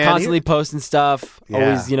gear, man. Constantly posting stuff.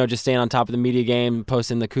 Yeah. Always, just staying on top of the media game,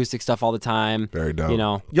 posting the acoustic stuff all the time. Very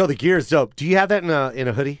dope. Yo, the gear is dope. Do you have that in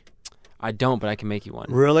a hoodie? I don't, but I can make you one.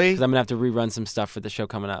 Really? Because I'm going to have to rerun some stuff for the show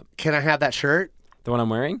coming up. Can I have that shirt? The one I'm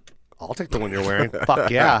wearing? I'll take the one you're wearing. Fuck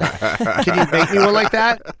yeah. Can you make me one like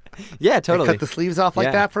that? Yeah, totally. Cut the sleeves off like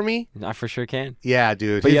Yeah. that for me? I for sure can. Yeah,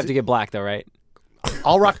 dude. But you have to get black, though, right?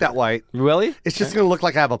 I'll rock that white. Really? It's just going to look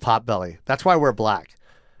like I have a pot belly. That's why I wear black.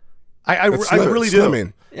 I It's really do.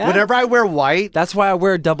 slimming. Yeah. Whenever I wear white, That's why I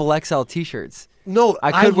wear double XL t-shirts. no,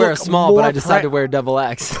 I could wear a look small, but more I decided to wear a double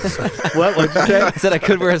X. What did you say? I said I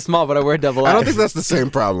could wear a small, but I wear a double X. I don't think that's the same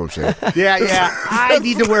problem, Shane. Yeah. I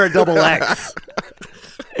need to wear a double X.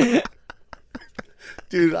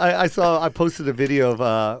 Dude, I posted a video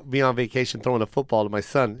of me on vacation throwing a football to my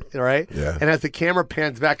son, right? Yeah. And as the camera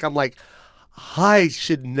pans back, I'm like, I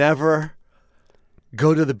should never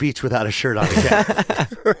go to the beach without a shirt on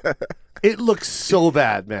again. It looks so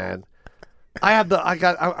bad, man. I'm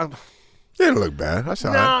It didn't look bad. I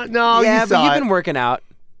saw it. no, yeah, you but saw you've it. been working out.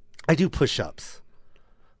 I do push-ups.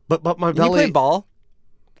 But my You belly. play ball.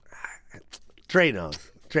 Dre knows.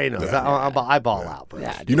 I ball out, bro.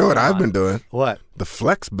 Yeah. You know what I've been doing? What? The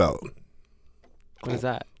flex belt. What is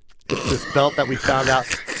that? This belt that we found out.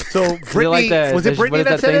 So Is it Brittany, like was it what Brittany is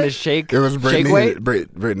that that said thing? The it? shake. It was Shake Brittany. weight.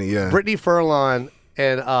 Brittany, yeah. Brittany Furlan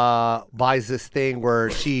and buys this thing where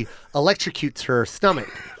she electrocutes her stomach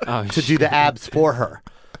Oh, to do the abs for her.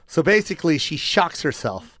 So basically, she shocks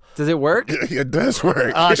herself. Does it work? It does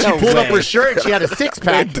work. She No pulled up way. her shirt and she had a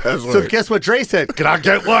six-pack. It does So work. guess what Dre said? Can I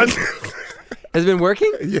get one? Has it been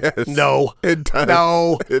working? Yes. No. It does.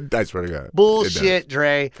 No. I swear to God. Bullshit,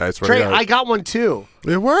 Dre. I swear to Dre, God. I got one too.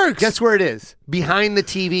 It works. Guess where it is? Behind the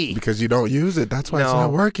TV. Because you don't use it. That's why it's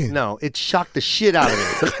not working. No, it shocked the shit out of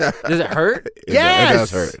me. Does it hurt? Yes! It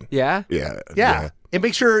does hurt. Yeah? Yeah. It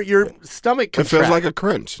makes your stomach It contract. feels like a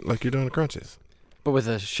crunch, like you're doing crunches. But with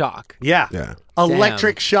a shock. Yeah. Yeah.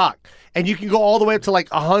 Electric shock. And you can go all the way up to like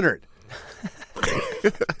 100.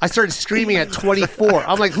 I started streaming at 24.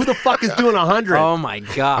 I'm like, who the fuck is doing 100? Oh my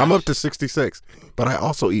god. I'm up to 66, but I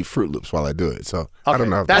also eat Fruit Loops while I do it. So I don't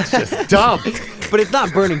know. If That's just dumb. But it's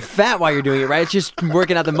not burning fat while you're doing it, right? It's just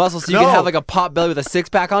working out the muscles so you No. can have like a pot belly with a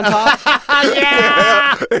six-pack on top.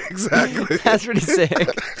 Yeah. exactly. That's pretty sick.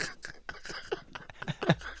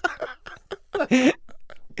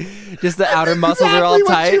 Just the outer muscles are all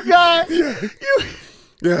Exactly what tight. you got.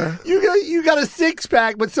 Yeah. You got a six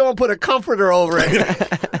pack, but someone put a comforter over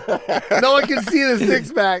it. No one can see the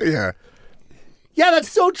six pack. Yeah. Yeah, that's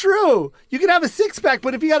so true. You can have a six pack,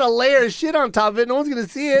 but if you got a layer of shit on top of it, no one's gonna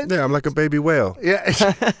see it. Yeah, I'm like a baby whale. Yeah.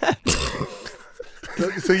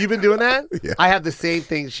 So you've been doing that? Yeah. I have the same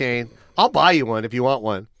thing, Shane. I'll buy you one if you want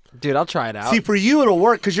one. Dude, I'll try it out. See, for you it'll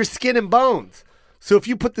work because you're skin and bones. So if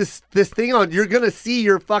you put this thing on, you're gonna see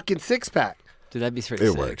your fucking six pack. Dude, that'd be pretty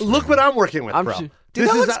It sick. works. Look what I'm working with, I'm bro. sure- Dude,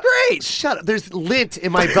 that looks great. Shut up. There's lint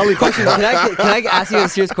in my belly button. Can I ask you a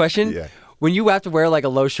serious question? Yeah. When you have to wear like a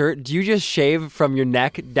low shirt, do you just shave from your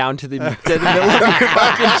neck down to the middle of your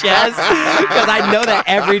fucking chest? Because I know that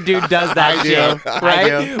every dude does that I do. shit, I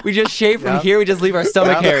right? do. We just shave from Yep. here. We just leave our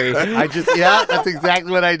stomach hairy. That's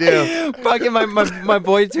exactly what I do. Fucking my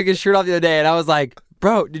boy took his shirt off the other day, and I was like,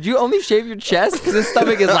 bro, did you only shave your chest? Because his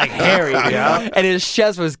stomach is like hairy, and his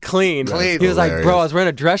chest was clean. Clean. He was like, bro, I Hilarious. was wearing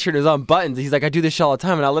a dress shirt and it was on buttons. He's like, I do this shit all the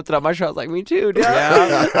time, and I lifted up my shirt. I was like, me too, dude.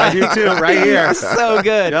 Yeah, I do too, right here. So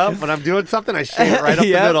good. Yep, when I'm doing something, I shave it right up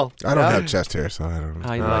Yep. the middle. I don't have chest hair, so I don't know.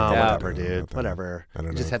 Oh, you Oh, like that. whatever, dude. Whatever. I don't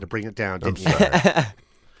You know. just had to bring it down, I'm didn't you? sorry.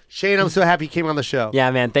 Shane, I'm so happy you came on the show.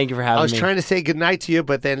 Yeah, man. Thank you for having I was me. trying to say goodnight to you,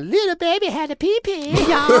 but then little baby had a pee-pee,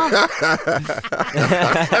 y'all.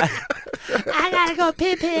 I gotta go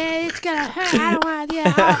pee-pee. It's gonna hurt. I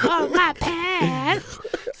don't want my pants.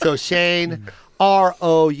 So Shane,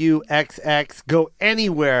 ROUXX, go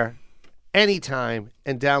anywhere, anytime,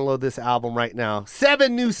 and download this album right now.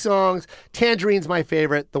 7 new songs. Tangerine's my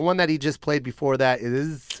favorite. The one that he just played before that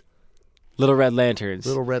is Little Red Lanterns.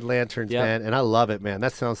 Little Red Lanterns, Yep. man. And I love it, man.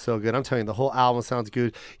 That sounds so good. I'm telling you, the whole album sounds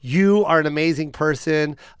good. You are an amazing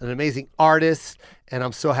person, an amazing artist, and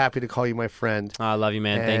I'm so happy to call you my friend. Oh, I love you,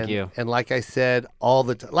 man. Thank you. And like I said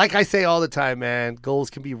like I say all the time, man, goals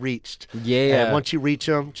can be reached. Yeah. And once you reach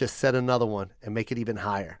them, just set another one and make it even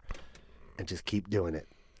higher. And just keep doing it.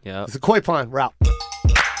 Yep. It's a koi pond. We're out.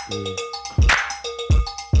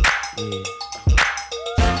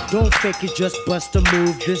 Don't fake it, just bust a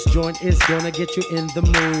move. This joint is gonna get you in the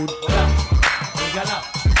mood.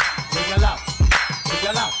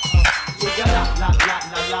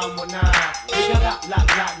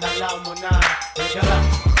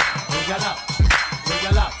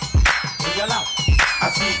 I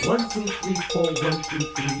see 1, 2, 3, 4, 1, 2,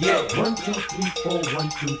 3. Yeah. 1, 2, 3, 4, 1,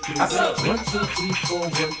 2, 3. I see 1, 2, 3, 4,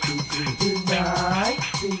 1, 2, 3. Tonight.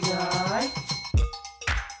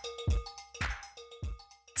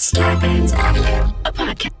 Starburns Audio,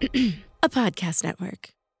 a podcast network.